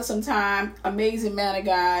mentored me for some time. Amazing man of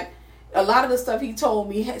God. A lot of the stuff he told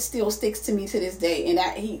me still sticks to me to this day. And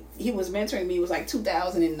that he was mentoring me was like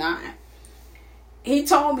 2009. He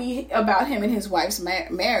told me about him and his wife's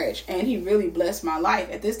marriage. And he really blessed my life.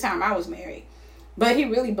 At this time, I was married. But he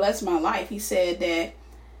really blessed my life. He said that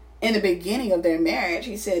in the beginning of their marriage,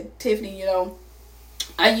 he said, Tiffany,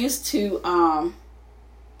 I used to, I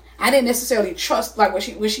didn't necessarily trust, like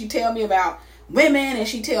when she tell me about women and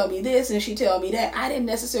she tell me this and she tell me that, I didn't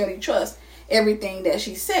necessarily trust everything that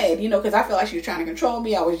she said, because I felt like she was trying to control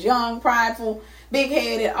me. I was young, prideful,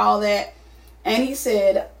 big-headed, all that. And he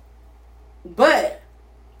said, but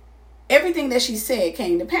everything that she said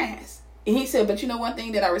came to pass. And he said, but one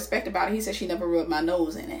thing that I respect about it, he said she never rubbed my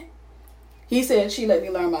nose in it. He said she let me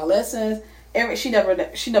learn my lessons. She never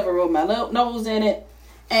rubbed my nose in it.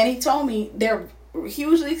 And he told me they're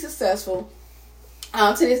hugely successful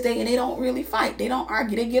to this day, and they don't really fight. They don't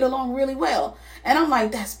argue. They get along really well. And I'm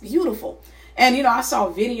like, that's beautiful. And, I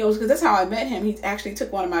saw videos, because that's how I met him. He actually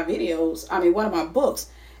took one of my books,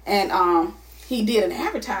 and he did an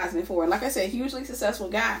advertisement for it. Like I said, hugely successful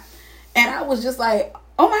guy. And I was just like,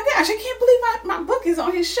 oh my gosh, I can't believe my book is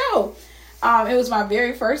on his show. It was my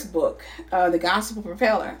very first book, The Gospel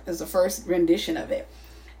Propeller is the first rendition of it.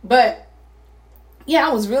 But yeah,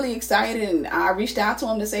 I was really excited, and I reached out to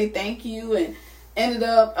him to say thank you, and ended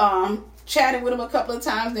up chatted with him a couple of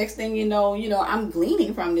times. Next thing you know, I'm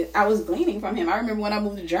gleaning from it. I was gleaning from him. I remember when I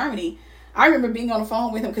moved to Germany, I remember being on the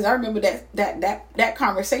phone with him because I remember that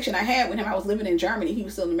conversation I had with him. I was living in Germany. He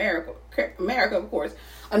was still in America, of course.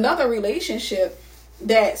 Another relationship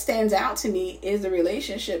that stands out to me is the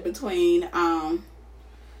relationship between,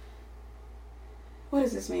 what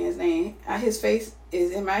is this man's name? His face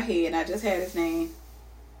is in my head, and I just had his name.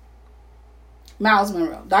 Miles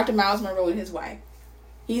Monroe. Dr. Miles Monroe and his wife.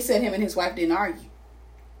 He said him and his wife didn't argue.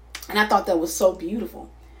 And I thought that was so beautiful.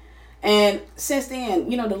 And since then,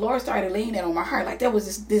 the Lord started laying that on my heart. Like there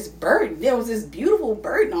was this burden. There was this beautiful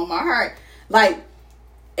burden on my heart. Like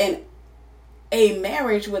a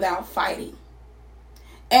marriage without fighting.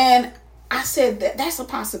 And I said that's a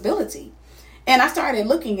possibility. And I started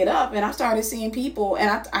looking it up, and I started seeing people, and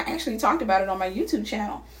I actually talked about it on my YouTube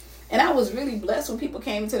channel. And I was really blessed when people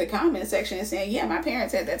came into the comment section and saying, yeah, my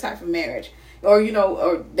parents had that type of marriage. Or,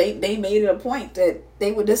 or they made it a point that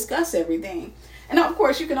they would discuss everything. And of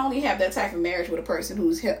course, you can only have that type of marriage with a person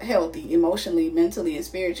who's healthy, emotionally, mentally, and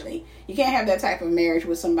spiritually. You can't have that type of marriage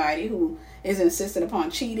with somebody who is insistent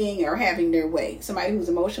upon cheating or having their way. Somebody who's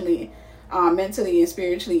emotionally, mentally, and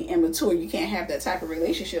spiritually immature. You can't have that type of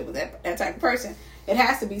relationship with that type of person. It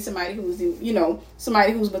has to be somebody who's,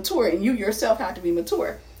 somebody who's mature, and you yourself have to be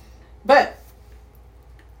mature. But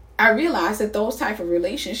I realized that those type of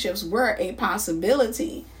relationships were a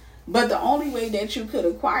possibility. But the only way that you could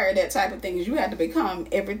acquire that type of thing is you had to become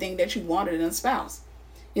everything that you wanted in a spouse.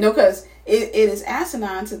 Because it is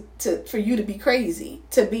asinine for you to be crazy,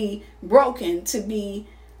 to be broken, to be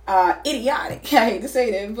idiotic. I hate to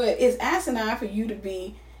say that, but it's asinine for you to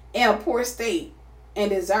be in a poor state and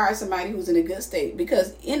desire somebody who's in a good state.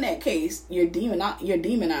 Because in that case, you're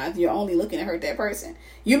demonized. You're only looking to hurt that person.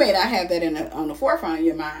 You may not have that on the forefront of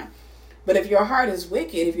your mind. But if your heart is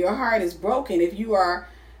wicked, if your heart is broken, if you are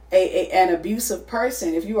an abusive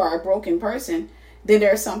person, if you are a broken person, then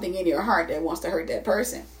there's something in your heart that wants to hurt that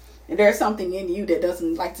person. And there's something in you that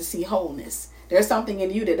doesn't like to see wholeness. There's something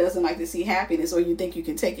in you that doesn't like to see happiness, or you think you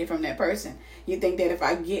can take it from that person. You think that if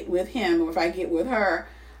I get with him or if I get with her,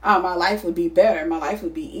 my life would be better. My life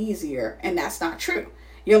would be easier. And that's not true.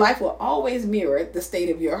 Your life will always mirror the state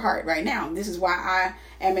of your heart right now. This is why I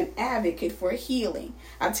am an advocate for healing.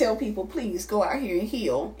 I tell people, please go out here and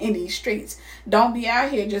heal in these streets. Don't be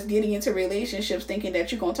out here just getting into relationships thinking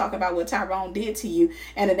that you're going to talk about what Tyrone did to you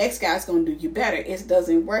and the next guy's going to do you better. It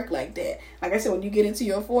doesn't work like that. Like I said, when you get into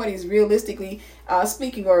your 40s, realistically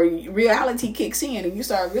speaking, or reality kicks in and you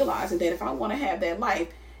start realizing that if I want to have that life,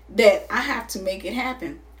 that I have to make it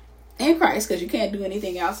happen in Christ, because you can't do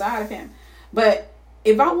anything outside of him. But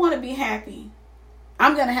if I want to be happy,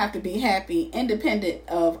 I'm going to have to be happy independent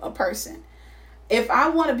of a person. If I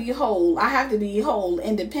want to be whole, I have to be whole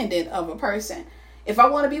independent of a person. If I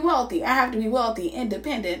want to be wealthy, I have to be wealthy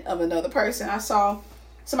independent of another person. I saw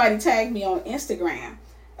somebody tag me on Instagram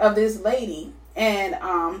of this lady, and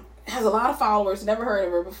has a lot of followers. Never heard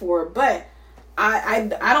of her before, but I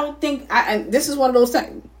don't think this is one of those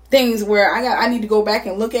things where I need to go back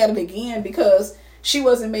and look at it again, because she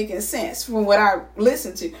wasn't making sense from what I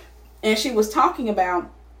listened to. And she was talking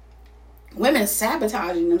about women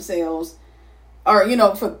sabotaging themselves, or,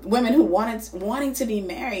 for women who wanting to be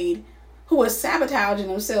married, who are sabotaging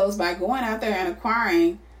themselves by going out there and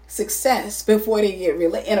acquiring success before they get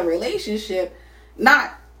in a relationship.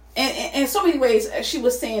 Not in so many ways. She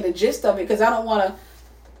was saying the gist of it, because I don't want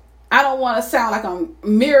to sound like I'm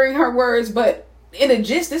mirroring her words, but in the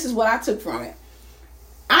gist, this is what I took from it.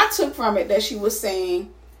 I took from it that she was saying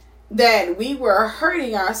that we were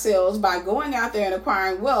hurting ourselves by going out there and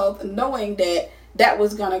acquiring wealth, knowing that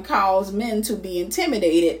was going to cause men to be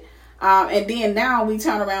intimidated. And then now we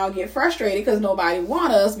turn around and get frustrated because nobody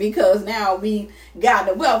wants us, because now we got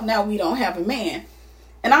the wealth. Now we don't have a man.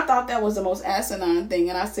 And I thought that was the most asinine thing.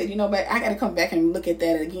 And I said, but I got to come back and look at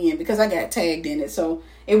that again, because I got tagged in it. So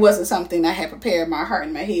it wasn't something I had prepared my heart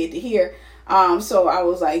and my head to hear. So I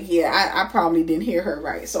was like, yeah, I probably didn't hear her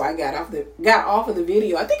right. So I got off of the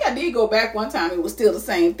video. I think I did go back one time. It was still the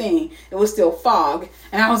same thing. It was still fog.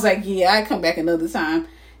 And I was like, yeah, I come back another time,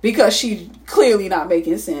 because she's clearly not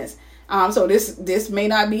making sense. So this may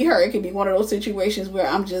not be her. It could be one of those situations where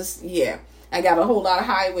I'm just, I got a whole lot of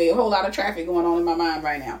highway, a whole lot of traffic going on in my mind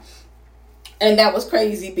right now. And that was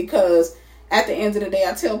crazy, because at the end of the day,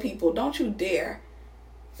 I tell people, don't you dare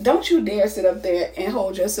sit up there and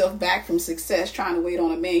hold yourself back from success trying to wait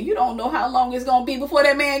on a man. You don't know how long it's going to be before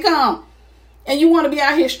that man come. And you want to be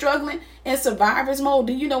out here struggling in survivor's mode.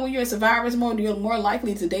 Do you know when you're in survivor's mode, you're more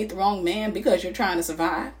likely to date the wrong man because you're trying to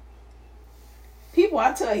survive? People,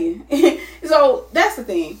 I tell you. So that's the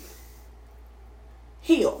thing.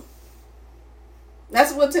 Heal.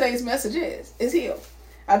 That's what today's message is healed.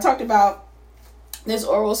 I talked about this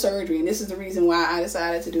oral surgery, and this is the reason why I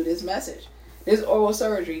decided to do this message. This oral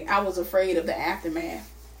surgery, I was afraid of the aftermath.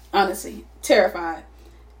 Honestly, terrified.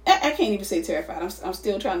 I can't even say terrified. I'm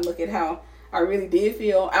still trying to look at how I really did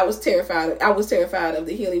feel. I was terrified. I was terrified of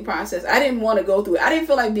the healing process. I didn't want to go through it. I didn't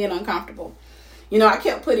feel like being uncomfortable. You know, I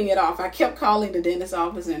kept putting it off. I kept calling the dentist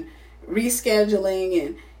office and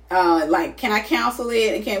rescheduling and like, can I cancel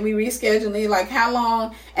it? And can we reschedule it? Like, how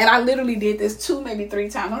long? And I literally did this 2, maybe 3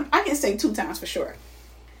 times. I can say 2 times for sure.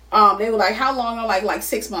 They were like, how long? I'm like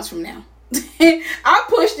 6 months from now. I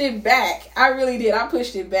pushed it back. I really did. I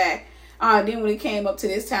pushed it back. Then when it came up to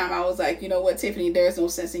this time, I was like, you know what, Tiffany, there's no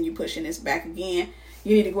sense in you pushing this back again.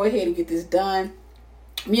 You need to go ahead and get this done.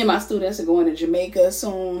 Me and my students are going to Jamaica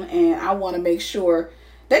soon, and I want to make sure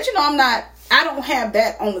that, you know, I don't have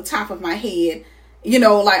that on the top of my head, you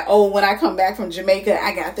know, like, oh, when I come back from Jamaica,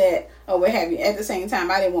 I got that, or what have you. At the same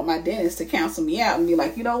time, I didn't want my dentist to counsel me out and be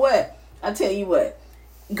like, you know what, I tell you what,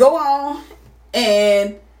 go on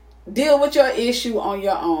and deal with your issue on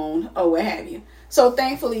your own, or what have you. So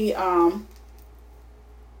thankfully,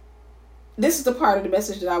 this is the part of the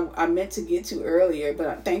message that I meant to get to earlier,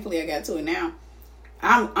 but thankfully I got to it now.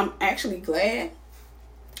 I'm actually glad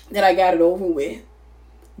that I got it over with,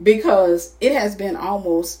 because it has been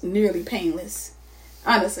almost nearly painless.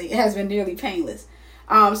 Honestly, it has been nearly painless.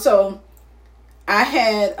 So I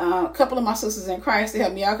had a couple of my sisters in Christ to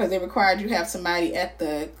help me out, because they required you have somebody at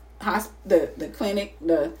the clinic,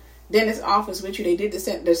 the dentist office with you. They did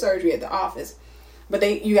the surgery at the office, but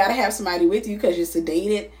you got to have somebody with you because you're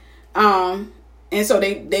sedated. And so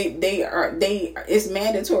it's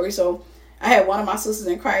mandatory. So I had one of my sisters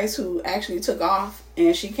in Christ who actually took off,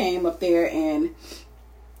 and she came up there and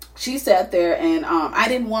she sat there, and I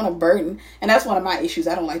didn't want to burden, and that's one of my issues.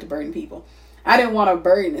 I don't like to burden people. I didn't want to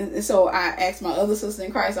burden, and so I asked my other sister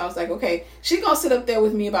in Christ. I was like, okay, she's gonna sit up there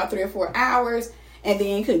with me about 3 or 4 hours, and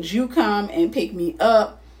then could you come and pick me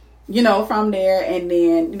up, you know, from there, and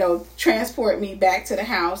then, you know, transport me back to the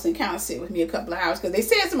house and kind of sit with me a couple of hours, because they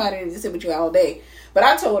said somebody needed to sit with you all day. But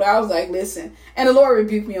I told her, I was like, listen, and the Lord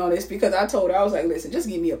rebuked me on this, because I told her, I was like, listen, just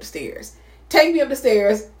get me up the stairs. Take me up the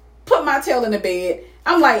stairs, put my tail in the bed.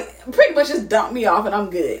 I'm like, pretty much just dump me off and I'm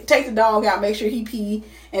good. Take the dog out, make sure he pee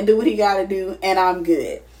and do what he got to do, and I'm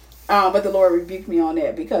good. But the Lord rebuked me on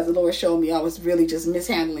that, because the Lord showed me I was really just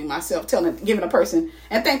mishandling myself, giving a person,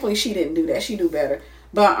 and thankfully she didn't do that. She knew better.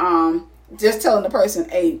 But just telling the person,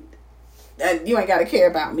 hey, you ain't got to care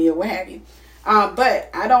about me or what have you. But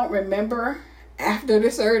I don't remember after the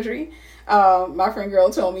surgery. My friend girl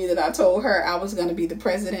told me that I told her I was going to be the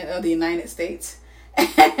president of the United States.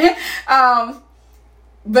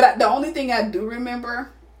 But the only thing I do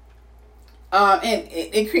remember, and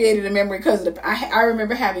it created a memory because I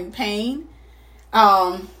remember having pain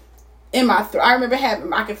in my throat. I remember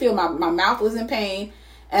I could feel my mouth was in pain,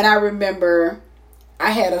 and I remember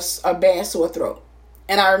I had a bad sore throat.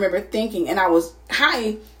 And I remember thinking, and I was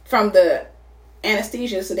high from the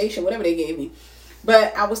anesthesia, sedation, whatever they gave me.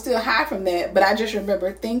 But I was still high from that. But I just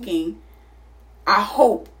remember thinking, I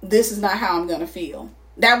hope this is not how I'm going to feel.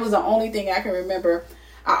 That was the only thing I can remember.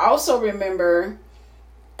 I also remember,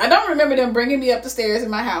 I don't remember them bringing me up the stairs in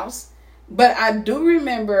my house. But I do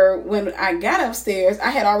remember when I got upstairs,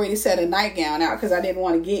 I had already set a nightgown out because I didn't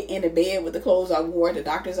want to get in the bed with the clothes I wore at the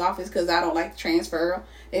doctor's office, because I don't like to transfer.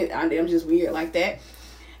 I'm just weird like that.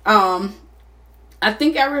 I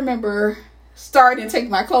think I remember starting to take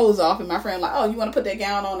my clothes off, and my friend like, oh, you want to put that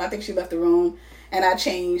gown on? I think she left the room, and I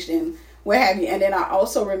changed and what have you. And then I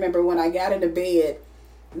also remember when I got into bed,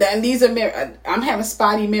 and these are I'm having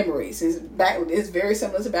spotty memories. It's very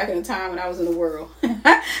similar to back in the time when I was in the world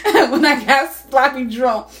when I got sloppy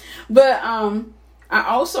drunk. But I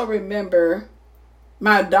also remember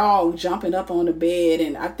my dog jumping up on the bed,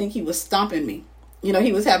 and I think he was stomping me. You know,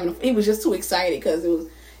 he was just too excited because it was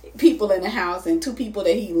people in the house and 2 people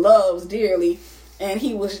that he loves dearly, and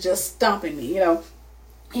he was just stomping me. You know,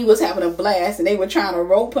 he was having a blast, and they were trying to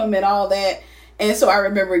rope him and all that. And so I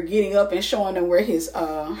remember getting up and showing them where his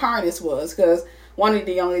harness was, because one of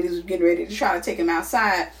the young ladies was getting ready to try to take him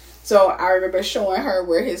outside. So I remember showing her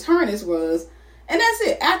where his harness was, and that's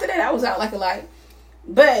it. After that, I was out like a light.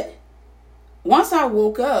 But once I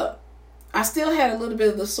woke up, I still had a little bit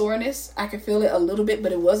of the soreness. I could feel it a little bit,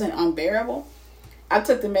 but it wasn't unbearable. I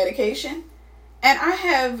took the medication, and I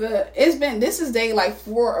have, this is day like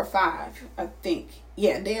 4 or 5, I think.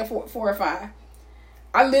 Yeah, day 4 or 5.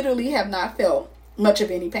 I literally have not felt much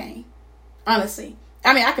of any pain, honestly.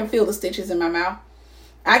 I mean, I can feel the stitches in my mouth.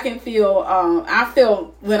 I can feel, I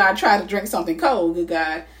feel when I try to drink something cold, good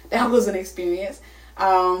God, that was an experience.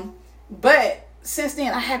 But since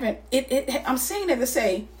then, I haven't, I'm saying that to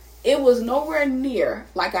say it was nowhere near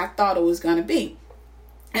like I thought it was going to be.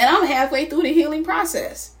 And I'm halfway through the healing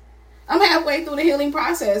process. And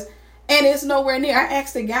it's nowhere near. I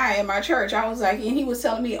asked the guy in my church, I was like, and he was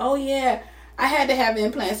telling me, oh yeah, I had to have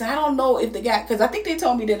implants. And I don't know if the guy, because I think they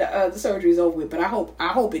told me that the surgery is over with, but I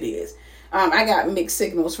hope it is. I got mixed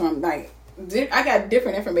signals from I got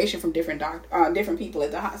different information from different people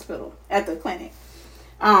at the hospital, at the clinic.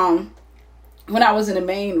 When I was in the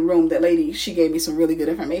main room, that lady, she gave me some really good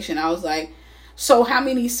information. I was like, so how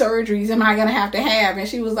many surgeries am I going to have? And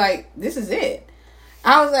she was like, this is it.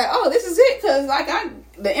 I was like, oh, this is it. Cause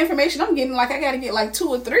the information I'm getting, I got to get 2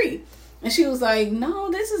 or 3. And she was like, no,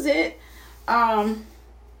 this is it. But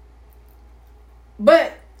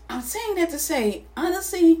I'm saying that to say,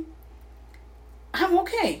 honestly, I'm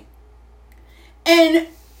okay. And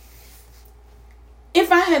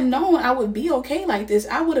if I had known I would be okay like this,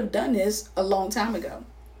 I would have done this a long time ago.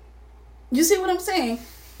 You see what I'm saying?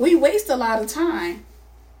 We waste a lot of time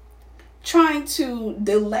trying to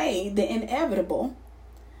delay the inevitable,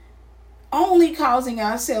 only causing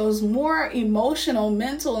ourselves more emotional,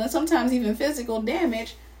 mental, and sometimes even physical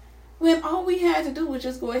damage, when all we had to do was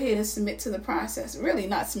just go ahead and submit to the process. Really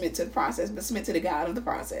not submit to the process, but submit to the God of the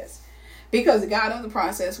process. Because the God of the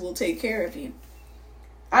process will take care of you.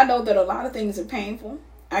 I know that a lot of things are painful.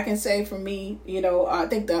 I can say for me, I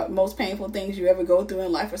think the most painful things you ever go through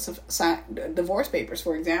in life are divorce papers,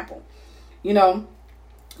 for example. The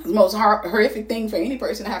most horrific thing for any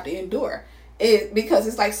person to have to endure is because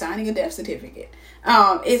it's like signing a death certificate.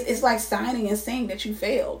 It's like signing and saying that you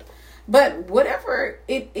failed. But whatever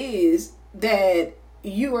it is that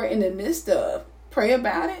you are in the midst of, pray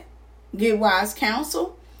about it, get wise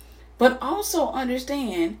counsel, but also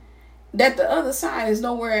understand that the other side is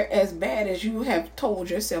nowhere as bad as you have told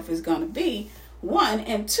yourself is going to be. 1,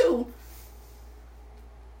 and 2,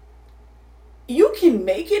 you can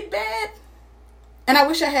make it bad. And I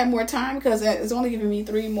wish I had more time because it's only giving me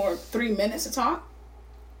 3 minutes to talk.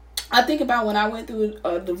 I think about when I went through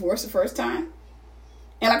a divorce the first time.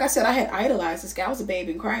 And like I said, I had idolized this guy. I was a babe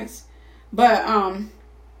in Christ. But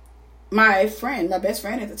my best friend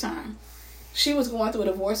at the time, she was going through a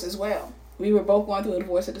divorce as well. We were both going through a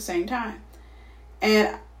divorce at the same time.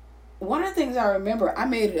 And one of the things I remember, I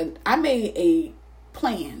made a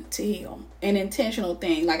plan to heal, an intentional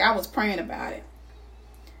thing. I was praying about it.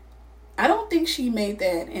 I don't think she made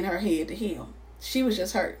that in her head to heal. She was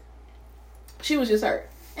just hurt.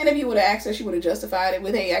 And if you would have asked her, she would have justified it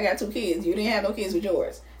with, hey, I got 2 kids. You didn't have no kids with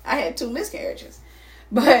yours. I had 2 miscarriages.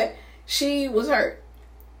 But she was hurt.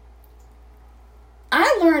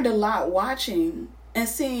 I learned a lot watching and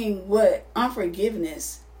seeing what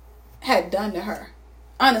unforgiveness had done to her.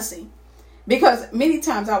 Honestly. Because many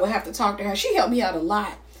times I would have to talk to her. She helped me out a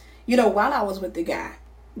lot, while I was with the guy.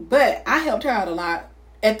 But I helped her out a lot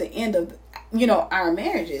at the end of, our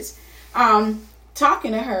marriages.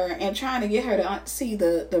 Talking to her and trying to get her to see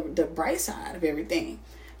the bright side of everything.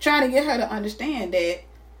 Trying to get her to understand that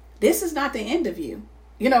this is not the end of you.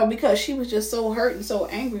 Because she was just so hurt and so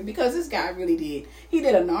angry because this guy really did. He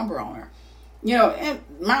did a number on her. And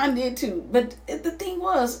mine did too. But the thing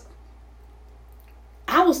was,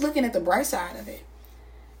 I was looking at the bright side of it.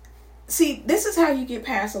 See, this is how you get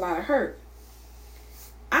past a lot of hurt.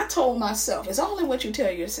 I told myself, it's all in what you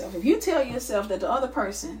tell yourself. If you tell yourself that the other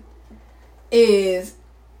person is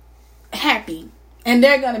happy and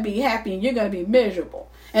they're going to be happy and you're going to be miserable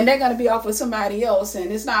and they're going to be off with somebody else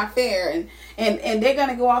and it's not fair and they're going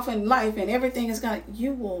to go off in life and everything is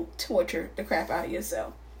you will torture the crap out of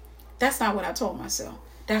yourself. That's not what I told myself.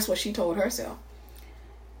 That's what she told herself.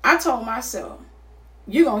 I told myself,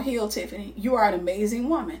 you're going to heal, Tiffany. You are an amazing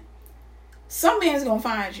woman. Some man's going to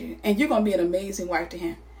find you and you're going to be an amazing wife to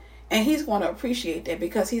him. And he's going to appreciate that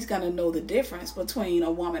because he's going to know the difference between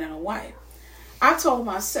a woman and a wife. I told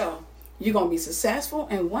myself, you're going to be successful.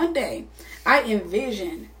 And one day I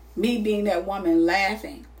envisioned me being that woman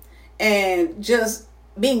laughing and just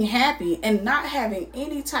being happy and not having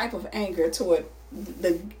any type of anger toward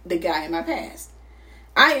the guy in my past.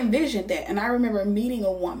 I envisioned that. And I remember meeting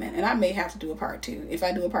a woman, and I may have to do a part 2. If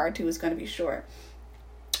I do a part 2, it's going to be short.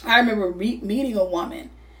 I remember meeting a woman.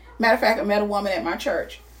 Matter of fact, I met a woman at my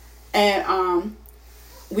church. And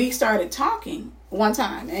we started talking one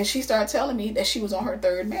time. And she started telling me that she was on her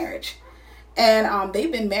 3rd marriage. And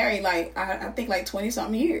they've been married I think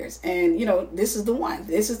 20-something years. And, this is the one.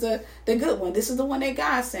 This is the good one. This is the one that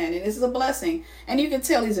God sent. And this is a blessing. And you can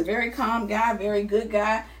tell he's a very calm guy, very good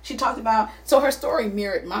guy. She talked about, so her story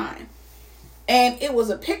mirrored mine. And it was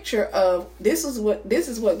a picture of, this is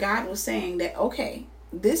what God was saying, that, okay,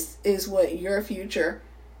 this is what your future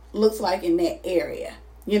looks like in that area.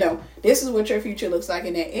 You know, this is what your future looks like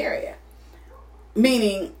in that area.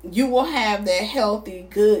 Meaning you will have that healthy,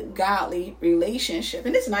 good, godly relationship.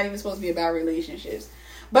 And it's not even supposed to be about relationships.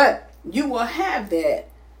 But you will have that,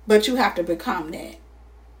 but you have to become that.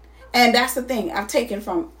 And that's the thing I've taken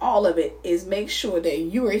from all of it, is make sure that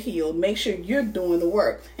you are healed. Make sure you're doing the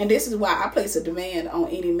work. And this is why I place a demand on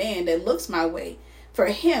any man that looks my way, for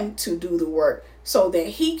him to do the work so that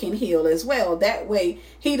he can heal as well. That way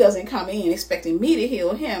he doesn't come in expecting me to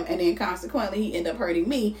heal him, and then consequently he end up hurting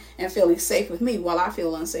me and feeling safe with me while I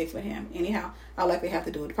feel unsafe with him. Anyhow, I'll likely have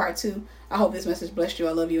to do it. Part 2. I hope this message blessed you.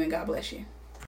 I love you, and God bless you.